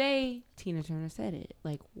end of the day, Tina Turner said it.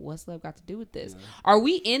 Like, what's love got to do with this? Are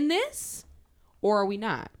we in this or are we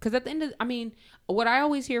not? Because at the end of, what I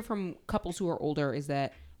always hear from couples who are older is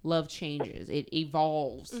that love changes. It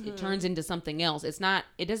evolves. It turns into something else. It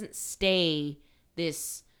doesn't stay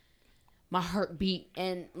this, my heartbeat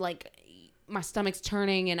and like my stomach's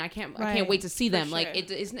turning and I can't Right. wait to see them. sure. Like it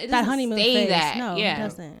doesn't That honeymoon stay phase. that. No, it yeah.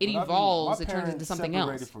 doesn't. It But evolves. my It turns into parents something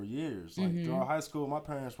separated else. for years. Like throughout high school, my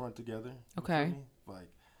parents weren't together. You Okay. feel me? Like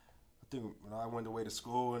I think when I went away to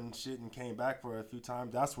school and shit and came back for a few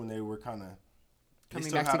times, that's when they were kind of coming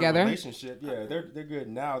still back had a together. relationship. Yeah, they're good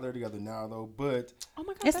now. They're together now though. But Oh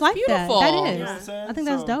my god, It's that's like beautiful. that. That you is. know what I'm saying? I think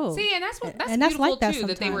that's So, dope. See, and that's And that's beautiful like that too.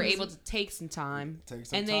 That they were sometimes. able to take some time, take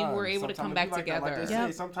some and time. they were able to Sometimes come it back be like that. together. Like they Yep.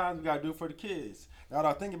 say, sometimes we gotta do it for the kids. Now that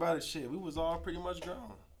I think about it, shit, we was all pretty much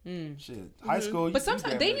grown. Shit, high school. But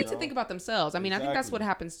sometimes they need to think about themselves. I mean, I think that's Exactly. what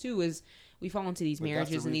happens too. Is we fall into these But that's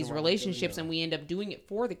marriages the and these reason why we do it, relationships, yeah. and we end up doing it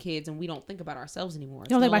for the kids, and we don't think about ourselves anymore. You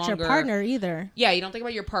don't think about your partner either. Yeah, you don't think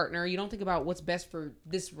about your partner. You don't think about what's best for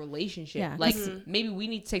this relationship. Yeah, Like maybe we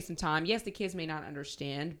need to take some time. Yes, the kids may not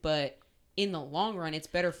understand, but in the long run, it's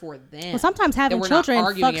better for them. Well, sometimes having that we're not children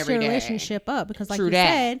arguing fucks every your day. relationship up because, like True you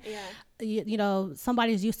that. said, you know,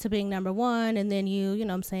 somebody's used to being number one, and then you know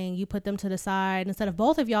what I'm saying, you put them to the side instead of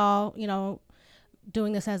both of y'all, you know,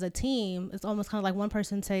 doing this as a team. It's almost kind of like one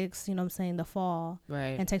person takes, you know what I'm saying, the fall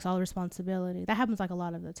Right. and takes all the responsibility. That happens like a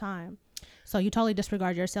lot of the time. So you totally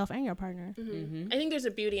disregard yourself and your partner. I think there's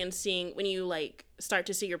a beauty in seeing when you like start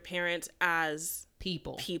to see your parents as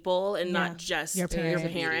people. and Yeah. not just Your your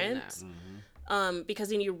parents. parents. Because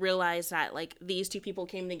then you realize that like these two people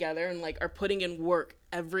came together and like are putting in work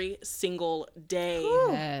every single day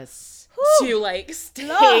Yes. to like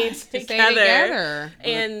stay To stay together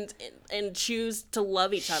together. and choose to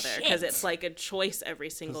love each other because it's like a choice every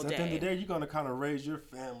single At the end of the day. day, you're gonna kind of raise your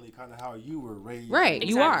family, kind of how you were raised. Right,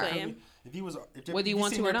 you are. Exactly. I mean, if you was, Whether you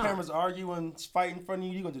want see to or your not. parents arguing, fighting in front of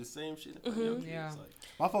you, you gonna do the same shit. In front of your kids. Yeah. Like,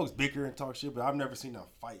 my folks bicker and talk shit, but I've never seen them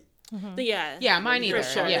fight. Yeah. Yeah, mine For either.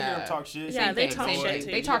 sure. They Yeah. don't talk shit. Yeah, Same they thing. talk Same shit thing.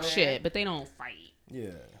 too. They talk shit, but they don't fight.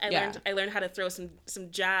 Yeah. I learned how to throw some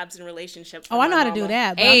jabs in relationships. Oh, from I know my how to do mama.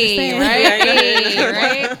 that. But Hey, I'm just saying.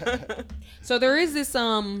 right? Hey, right? So there is this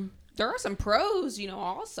there are some pros, you know,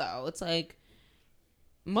 also. It's like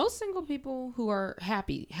most single people who are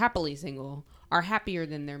happily single are happier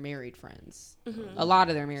than their married friends. A lot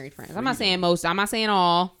of their married friends. I'm not saying most, I'm not saying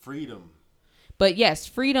all. Freedom. But yes,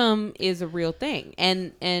 freedom is a real thing.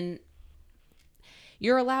 And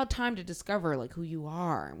you're allowed time to discover like who you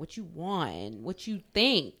are and what you want and what you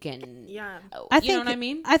think and Yeah. I you think, know what I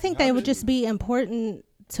mean? I think that it would just be important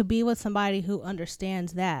to be with somebody who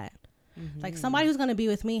understands that. Like somebody who's going to be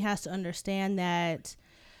with me has to understand that.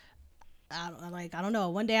 I don't know.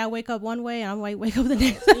 One day I wake up one way and I might wake up the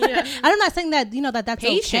next. I'm not saying that, you know, that's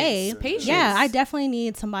Patience. okay. Patience. Yeah, I definitely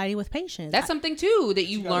need somebody with patience. That's something too that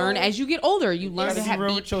you learn as you get older. You learn to gotta be real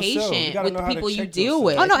be with yourself. You patient gotta with know the how to people you check deal yourself.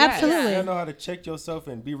 with. Oh, no, Yes. absolutely. You gotta know how to check yourself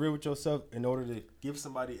and be real with yourself in order to give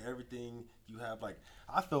somebody everything you have. Like,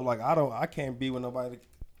 I feel like I can't be with nobody.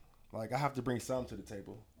 Like, I have to bring something to the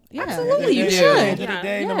table. Yeah. Absolutely, you At the should. end of the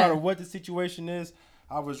day, no Yeah. matter what the situation is,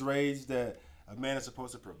 I was raised that a man is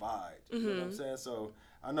supposed to provide. You know what I'm saying? So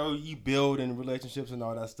I know you build in relationships and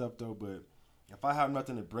all that stuff though, but if I have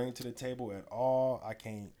nothing to bring to the table at all, I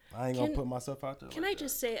ain't gonna put myself out there. Can like I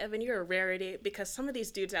just say, Evan, you're a rarity because some of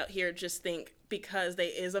these dudes out here just think because they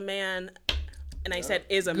is a man, and I said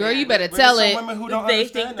is a man. Girl, you better But tell there's it. some women who don't They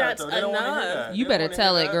understand think that, that's though. They don't wanna hear enough. that. You They better wanna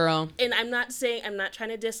tell hear it, that. girl. And I'm not trying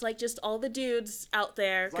to dislike just all the dudes out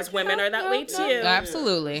there because Like, women are that way too.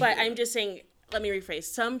 Absolutely. But I'm just saying, let me rephrase.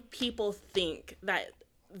 Some people think that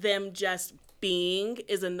them just being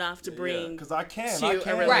is enough to bring. because I can. to I a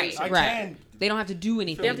can. relationship. I Right. can. They don't have to do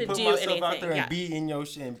anything. They have to put do myself anything, out there yeah. and be in your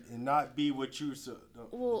shit and not be what you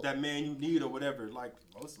that man you need or whatever. Like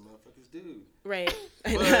most motherfuckers do. Right.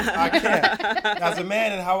 But I can't. As a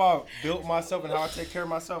man and how I built myself and how I take care of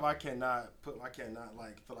myself, I cannot like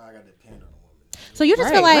feel like I got to depend on a woman. So you just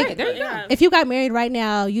Right, feel like right. There you go. Yeah. if you got married right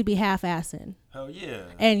now, you'd be half-assing. Hell yeah.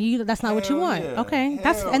 And that's not what you Hell want. yeah. Okay. Hell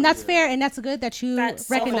That's yeah. fair and that's good that you That's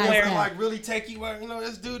recognize self-aware. that. Like really take you out,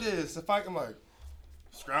 let's do this. If I'm like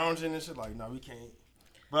scrounging and shit, like no, we can't.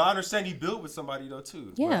 But I understand you build with somebody though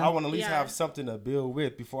too. But Yeah. I want to at least Yeah. have something to build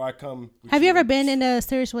with before I come. With Have you ever been in a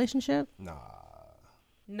serious relationship? Nah.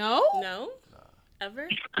 No? No. Ever.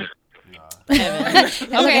 Okay,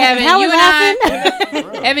 Evan, How you was and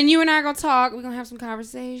laughing? I, Evan, you and I are gonna talk. We're gonna have some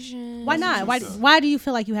conversation. Why not? what you said. Why do you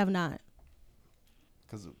feel like you have not?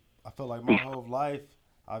 Because I feel like my whole life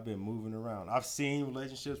I've been moving around. I've seen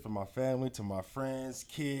relationships from my family to my friends,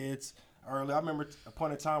 kids. Early, I remember a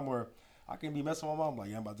point in time where I can be messing with my mom, like,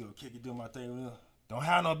 yeah, I'm about to go kick it, do my thing. Don't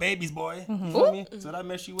have no babies, boy. You feel me? So that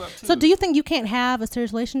mess you up too. So do you think you can't have a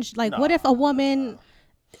serious relationship? Like, what if a woman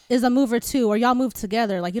is a mover too, or y'all move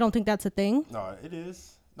together? Like, you don't think that's a thing? No, it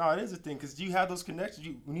is. No, it is a thing because you have those connections.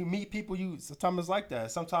 When you meet people, sometimes it's like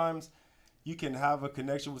that. Sometimes you can have a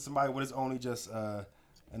connection with somebody when it's only just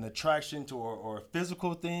an attraction to or a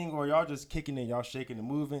physical thing, or y'all just kicking it, y'all shaking and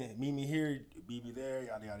moving. Meet me here, meet me there,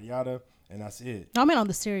 yada yada yada, and that's it. No, I mean on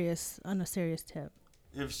a serious tip.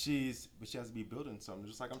 If she has to be building something,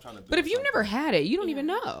 just like I'm trying to build. But if you've something. never had it, you don't even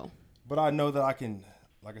know. But I know that I can.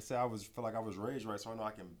 Like I said, feel like I was raised right, so I know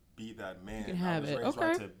I can be that man. You can have I was it. raised Okay.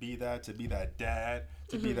 right to be that dad,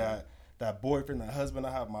 to be that boyfriend, that husband.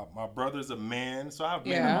 I have my brother's a man, so I have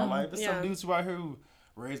men in my life. There's some dudes who out here who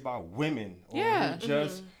raised by women or who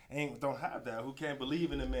just don't have that, who can't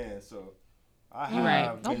believe in a man. So I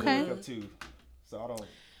have been to look up to. So I don't.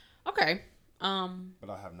 Okay.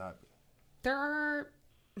 But I have not been. There are.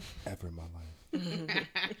 Ever in my life.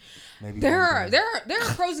 Maybe There are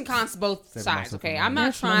pros and cons to both sides. Okay, I'm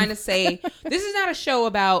not trying to say this is not a show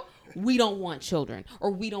about we don't want children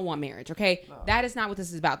or we don't want marriage. Okay, that is not what this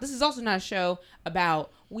is about. This is also not a show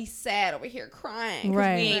about we sad over here crying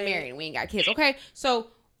because we ain't married and we ain't got kids. Okay, so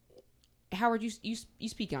Howard, you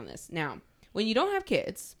speak on this now. When you don't have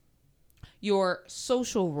kids, your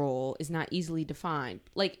social role is not easily defined.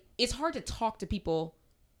 Like it's hard to talk to people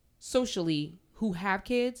socially who have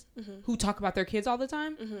kids, who talk about their kids all the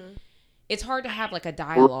time. It's hard to have like a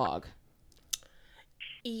dialogue.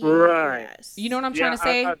 Right. You know what I'm trying to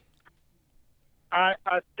say? I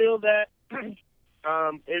feel that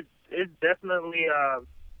it's definitely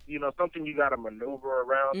something you got to maneuver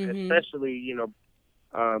around, especially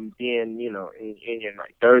being in your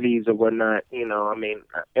like 30s or whatnot. I mean,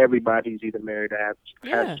 everybody's either married or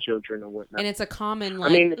has children or whatnot. And it's a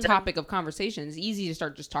common topic of conversation. It's easy to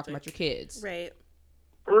start just talking about your kids. Right.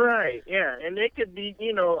 Right. Yeah, and it could be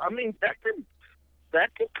that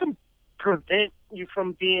could prevent you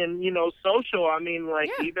from being social. I mean, like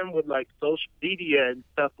even with like social media and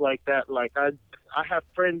stuff like that. Like I have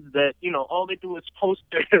friends that all they do is post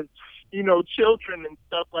their children and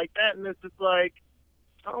stuff like that, and it's just like,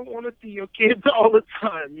 I don't want to see your kids all the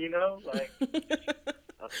time, like,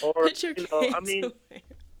 or I mean,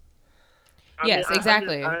 yes,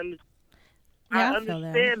 exactly. I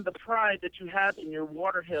understand the pride that you have in your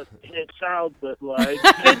waterhead child, but like,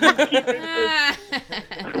 I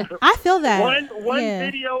feel that one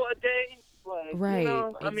video a day, like,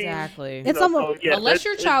 right? Exactly. It's almost unless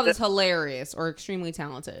your child is hilarious or extremely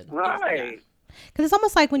talented, right? Because it's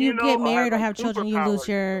almost like when you get married or have children, you lose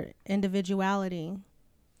your individuality.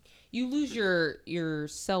 You lose your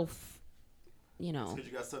self, Because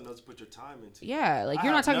you got something else to put your time into. Yeah, like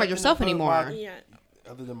you're not talking about yourself anymore.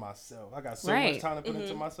 Other than myself, I got so much time to put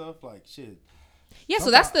into myself. Like shit. Yeah, so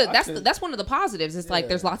that's one of the positives. It's like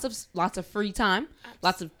there's lots of free time,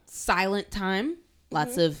 lots of silent time,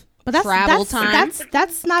 lots of travel time.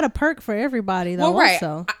 That's not a perk for everybody though. Well, right.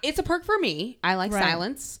 Also. It's a perk for me. I like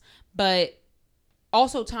silence, but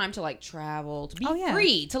also time to like travel, to be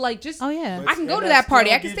free, to like just. Oh yeah. I can go to that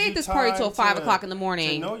party. I can stay at this party till 5 o'clock in the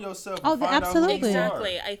morning. To know yourself. Oh, absolutely.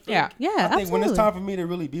 Exactly. I think. Yeah. I think absolutely. when it's time for me to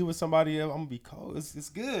really be with somebody else, I'm gonna be cold. It's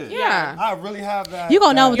good. Yeah. I really have that. You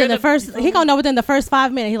gonna know within the first. He gonna know within the first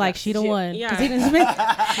 5 minutes. He like she the one. Yeah. He didn't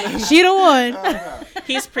she the one.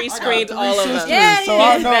 He's pre-screened all of them. Yeah. So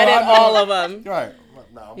I know, Vetted all of them. Right.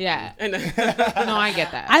 No. Yeah. No, I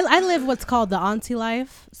get that. I live what's called the auntie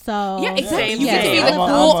life. So Yeah, exactly. You Yeah. get to be the I'm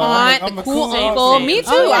cool aunt, the cool uncle. Me too.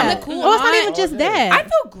 I'm the cool aunt. It's not even just that. I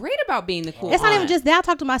feel great about being the cool It's not even aunt. just that. I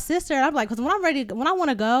talk to my sister, and I'm like, because when I'm ready, when I want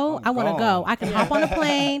to go, I want to go. I can hop on a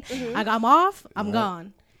plane. I'm off. I'm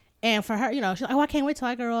gone. And for her, she's like, I can't wait till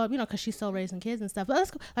I grow up, because she's still raising kids and stuff. But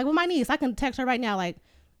that's cool. Like with my niece, I can text her right now, like,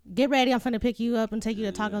 get ready, I'm finna pick you up and take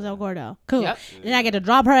you to Tacos El Gordo. Cool. Yep. Then I get to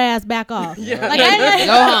drop her ass back off. Like,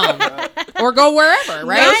 go home or go wherever,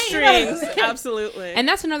 right? No strings. Absolutely. And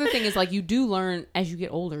that's another thing is like you do learn as you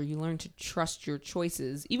get older, you learn to trust your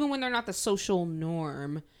choices, even when they're not the social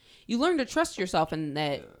norm. You learn to trust yourself and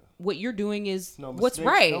that what you're doing is what's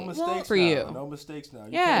right for you. No mistakes now.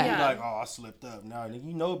 You Yeah. can't be like, I slipped up. Now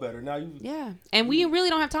you know better. Now you. Yeah. And we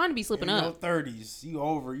really don't have time to be slipping in up. your 30s, you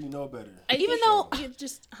over. You know better. Even though you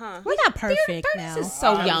just, we're not perfect now. this is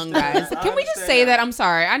so I young, understand. guys. I Can we just understand say that. that? I'm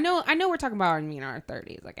sorry. I know we're talking about in our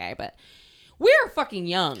 30s, okay, but we're fucking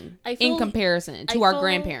young in comparison to our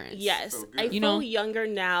grandparents. Yes. I You feel know? younger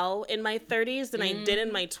now in my 30s than I did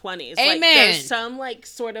in my 20s. Amen. Like, there's some, like,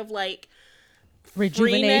 sort of, like,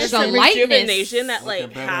 Rejuvenation. freeness and lightness. rejuvenation that, like,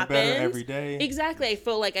 Looking better and better happens. every day. Exactly. I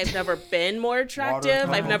feel like I've never been more attractive.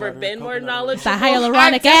 Water, I've never water, been more coconut knowledgeable. The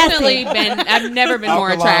hyaluronic I've definitely acid. I've never been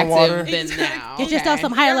more Alkaline water. attractive than now. Get yourself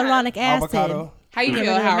some hyaluronic acid. Avocado. How you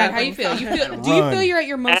feel, Howard? How you feel? Do you feel you're at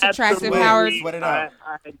your most attractive, Absolutely. Howard? Sweat it out.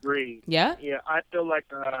 I agree. Yeah? Yeah, I feel like,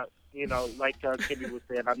 like Kimmy was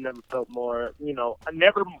saying, I've never felt more, I'm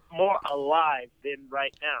never more alive than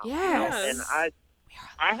right now. Yes. And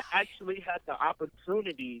I actually had the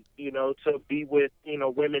opportunity, to be with,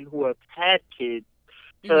 women who have had kids,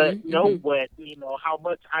 to know what, how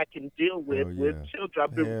much I can deal with children.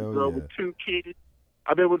 I've been with a girl with 2 kids.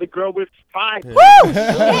 I've been with a girl with 5. Woo!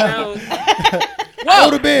 Whoa,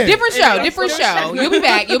 Go to bed. different show. You'll be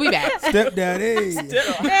back. Stepdaddy.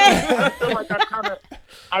 I feel like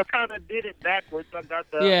I kind of did it backwards. I got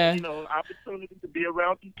the Yeah. opportunity to be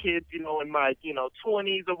around some kids, in my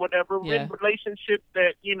 20s or whatever, Yeah. in relationships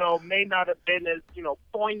that may not have been as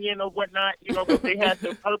poignant or whatnot, but they had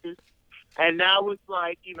their purpose. And now it's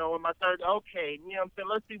like, in my third, okay, I'm saying,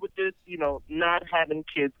 let's see what this, not having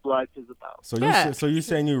kids life is about. So Yeah. you're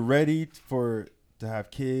saying you're ready to have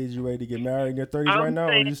kids? You ready to get married in your 30s right now,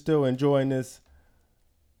 or are you still enjoying this?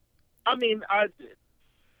 I mean,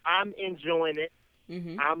 I'm enjoying it.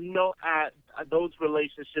 Mm-hmm. Those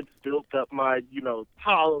relationships built up my,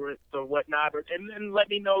 tolerance or whatnot, and then let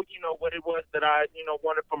me know, what it was that I,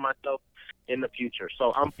 wanted for myself in the future.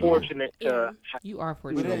 So I'm fortunate to You are have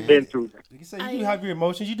fortunate. been through that. You say you do have your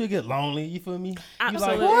emotions. You do get lonely. You feel me?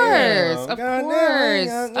 Absolutely.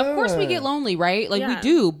 Of course we get lonely, right? Like we Yeah.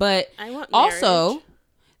 do, but I want also marriage.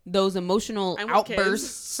 those emotional I want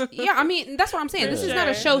outbursts. Yeah, I mean, that's what I'm saying. This is not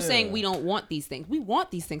a sure. show saying we don't want these things. We want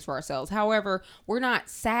these things for ourselves. However, we're not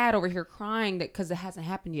sad over here crying that because it hasn't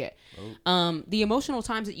happened yet. The emotional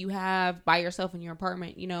times that you have by yourself in your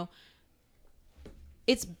apartment,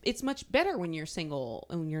 it's much better when you're single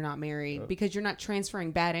and when you're not married because you're not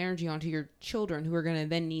transferring bad energy onto your children who are going to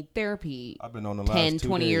then need therapy I've been on the 10, last 2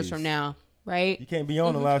 20 years days. from now, right? You can't be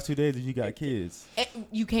on the last 2 days if you got kids.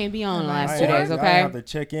 You can't be on the last I 2 ain't- days, I ain't okay? have to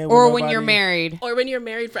check in with Or when nobody. you're married. Or when you're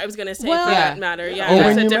married, I was going to say, Well, for Yeah. that matter. Yeah, Or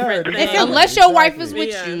that's when a you're different married. thing. Unless your wife is with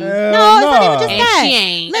Yeah. you. No, it's not even just And that. she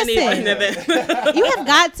ain't. Listen, Listen. you have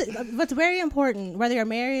got to. What's very important, whether you're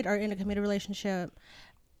married or in a committed relationship,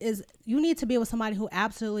 is you need to be with somebody who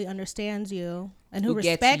absolutely understands you and who gets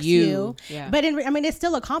respects you. you. Yeah. But it's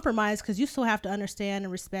still a compromise because you still have to understand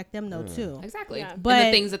and respect them though too. Exactly. Yeah. And But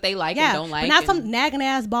the things that they like and don't like. but not and- some nagging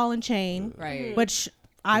ass ball and chain, Right. which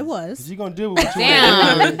I was. You're going to deal with what you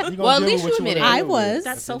Damn. want to Well, at least you admit it. I was.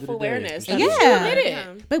 That's self-awareness. Yeah. admit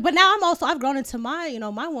it. But now I've grown into my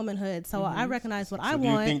my womanhood, so I recognize what I Do you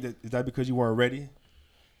want. think is that because you weren't ready?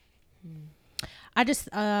 I just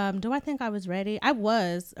do I think I was ready? I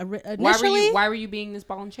was initially. Why were you being this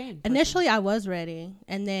ball and chain? person? Initially, I was ready,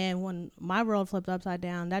 and then when my world flipped upside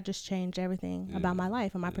down, that just changed everything about my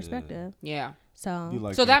life and my perspective. Yeah. So, You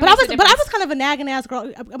like So that. that but I makes was a but I difference. was kind of a nagging ass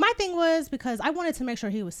girl. My thing was because I wanted to make sure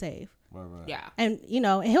he was safe, Right, right. Yeah. and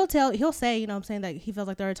and he'll say what I'm saying, that he feels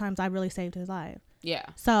like there are times I really saved his life. Yeah.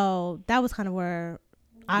 So that was kind of where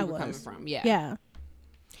I You were was coming from. Yeah. Yeah.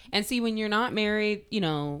 And see, when you're not married,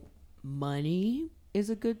 money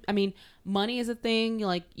is money is a thing.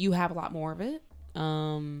 Like, you have a lot more of it.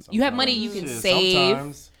 You have money you can Shit, save.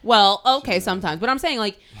 sometimes. Well, okay, sometimes. But I'm saying,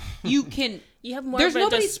 like, you can. You have more There's of a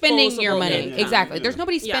nobody spending your disposable money. income. Exactly. There's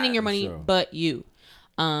nobody spending your money Sure. but you.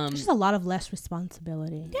 Just a lot of less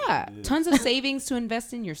responsibility. Yeah. Tons of savings to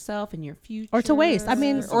invest in yourself and your future. Or to waste. I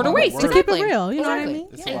mean, Or to waste. to keep it Exactly. real. You know what I Exactly. mean?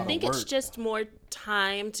 It's a I lot of think it's work. just more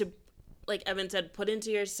time to, like Evan said, put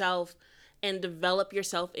into yourself and develop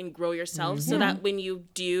yourself and grow yourself so that when you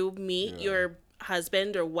do meet your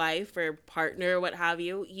husband or wife or partner or what have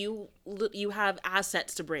you, you have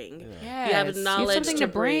assets to bring. Yes. You have knowledge something to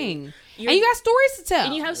bring. And You're- you got stories to tell.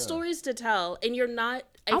 And you have stories to tell, and you're not.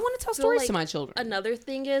 I wanna tell feel stories to my children. Another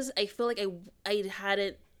thing is, I feel like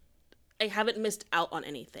I haven't missed out on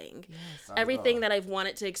anything. Everything that I've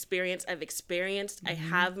wanted to experience, I've experienced. I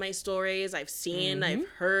have my stories. I've seen. I've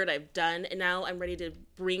heard. I've done, and now I'm ready to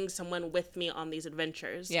bring someone with me on these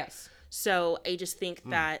adventures. Yes. So I just think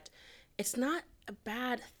that it's not a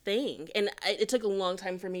bad thing, and it took a long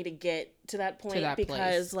time for me to get to that point that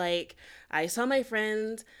because place. like I saw my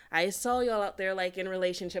friends, I saw y'all out there like in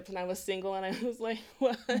relationships when I was single, and I was like,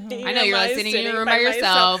 why I know you're like sitting in your room by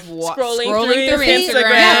myself, yourself, scrolling through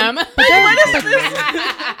Instagram.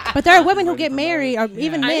 But there are women who get married, or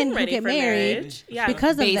even I men am who ready get for married marriage. Yeah,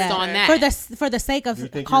 because of Based that. on that. For the sake of You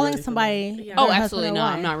think you're calling ready for somebody. that? Oh, their husband absolutely or not.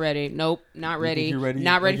 I'm wife. not ready. Nope, not ready. you're ready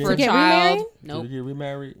Not ready again? for a To get child. remarried? Nope. Did you get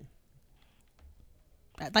remarried?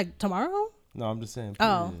 Like tomorrow? No, I'm just saying.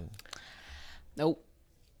 Oh. period. Nope.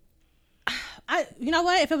 You know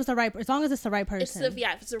what? If it was the right, as long as it's the right It's person. if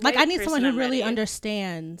it's the right Like I need someone person, who I'm really ready.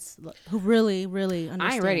 understands, who really understands.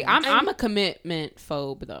 I ain't ready. I'm a commitment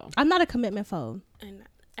phobe though. I'm not a commitment phobe. And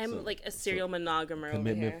I'm like a serial monogamer over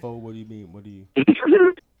Commitment here. for what do you mean? What do you?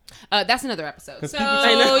 That's another episode. 'Cause So people-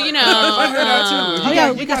 I know. you know, I heard that too. Oh, You yeah,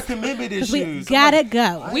 got- you got commitment issues. We gotta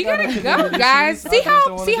go. we gotta go, commitment guys. issues. I just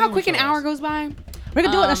don't wanna See how deal quick with an y'all. hour goes by. We're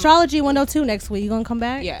gonna do an astrology 102 next week. You gonna come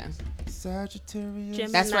back? Yeah, Sagittarius.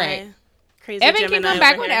 Gemini. That's right. Crazy Evan Gemini can come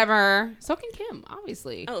back over here. whenever. So can Kim,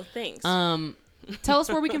 obviously. Oh, thanks. Tell us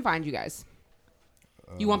where we can find you guys.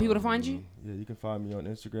 You want people to find you? Yeah, you can find me on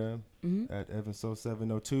Instagram at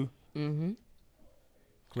evanso702.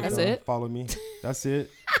 That's it? Follow me. That's it.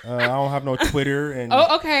 I don't have no Twitter and.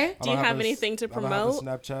 Oh, okay. I Do you don't have a- anything to I don't have a promote?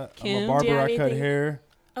 Snapchat. Kim, I'm a do barber. you have I cut anything? hair.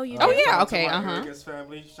 Oh, you Oh, do? yeah. Shout out Okay, to my uh-huh. Arrogance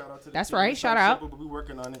family. Shout out to the That's team. right, shout out. But we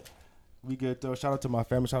working on it. We good though. Shout out to my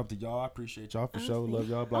family. Shout out to y'all. I appreciate y'all for sure. Love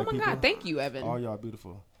y'all, Oh black my people. God, thank you, Evan. All y'all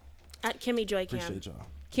beautiful. At Kimmy Joy Cam. Appreciate y'all.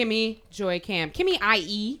 Kimmy Joy Cam. Kimmy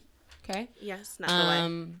IE. Okay. Yes, not the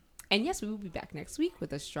way. And yes, we will be back next week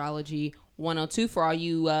with Astrology 102 for all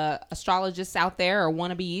you astrologists out there or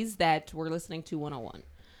wannabes that were listening to 101.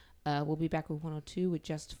 We'll be back with 102 with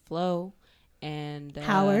Just Flow and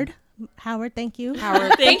Howard, thank you.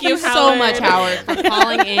 Howard, thank you so Howard. much, Howard, for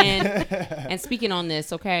calling in and speaking on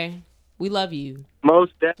this. Okay, we love you.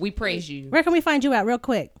 Most definitely. We praise you. Where can we find you at, real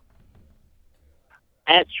quick?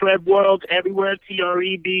 At Treb World everywhere,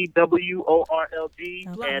 TREBWORLD,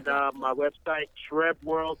 and my website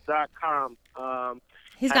trebworld.com.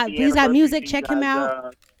 He's happy got anniversary music. to you Check him guys,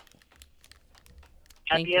 out.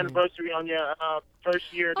 Thank Happy you. anniversary on your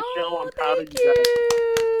first year of the show. Oh, I'm proud of thank you guys.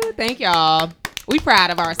 you. Thank y'all. We proud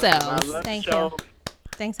of I ourselves. love Thank the show. you.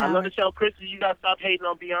 Thanks, I love Howard. the show. Chrissy, you got to stop hating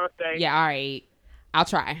on Beyonce. Yeah, all right. I'll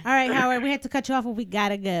try. All right, Howard, we had to cut you off, but we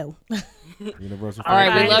gotta go. Universal. All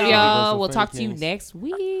right, we Bye. love y'all. Universal We'll Fan talk to you Kings. next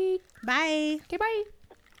week. Bye. Okay, bye.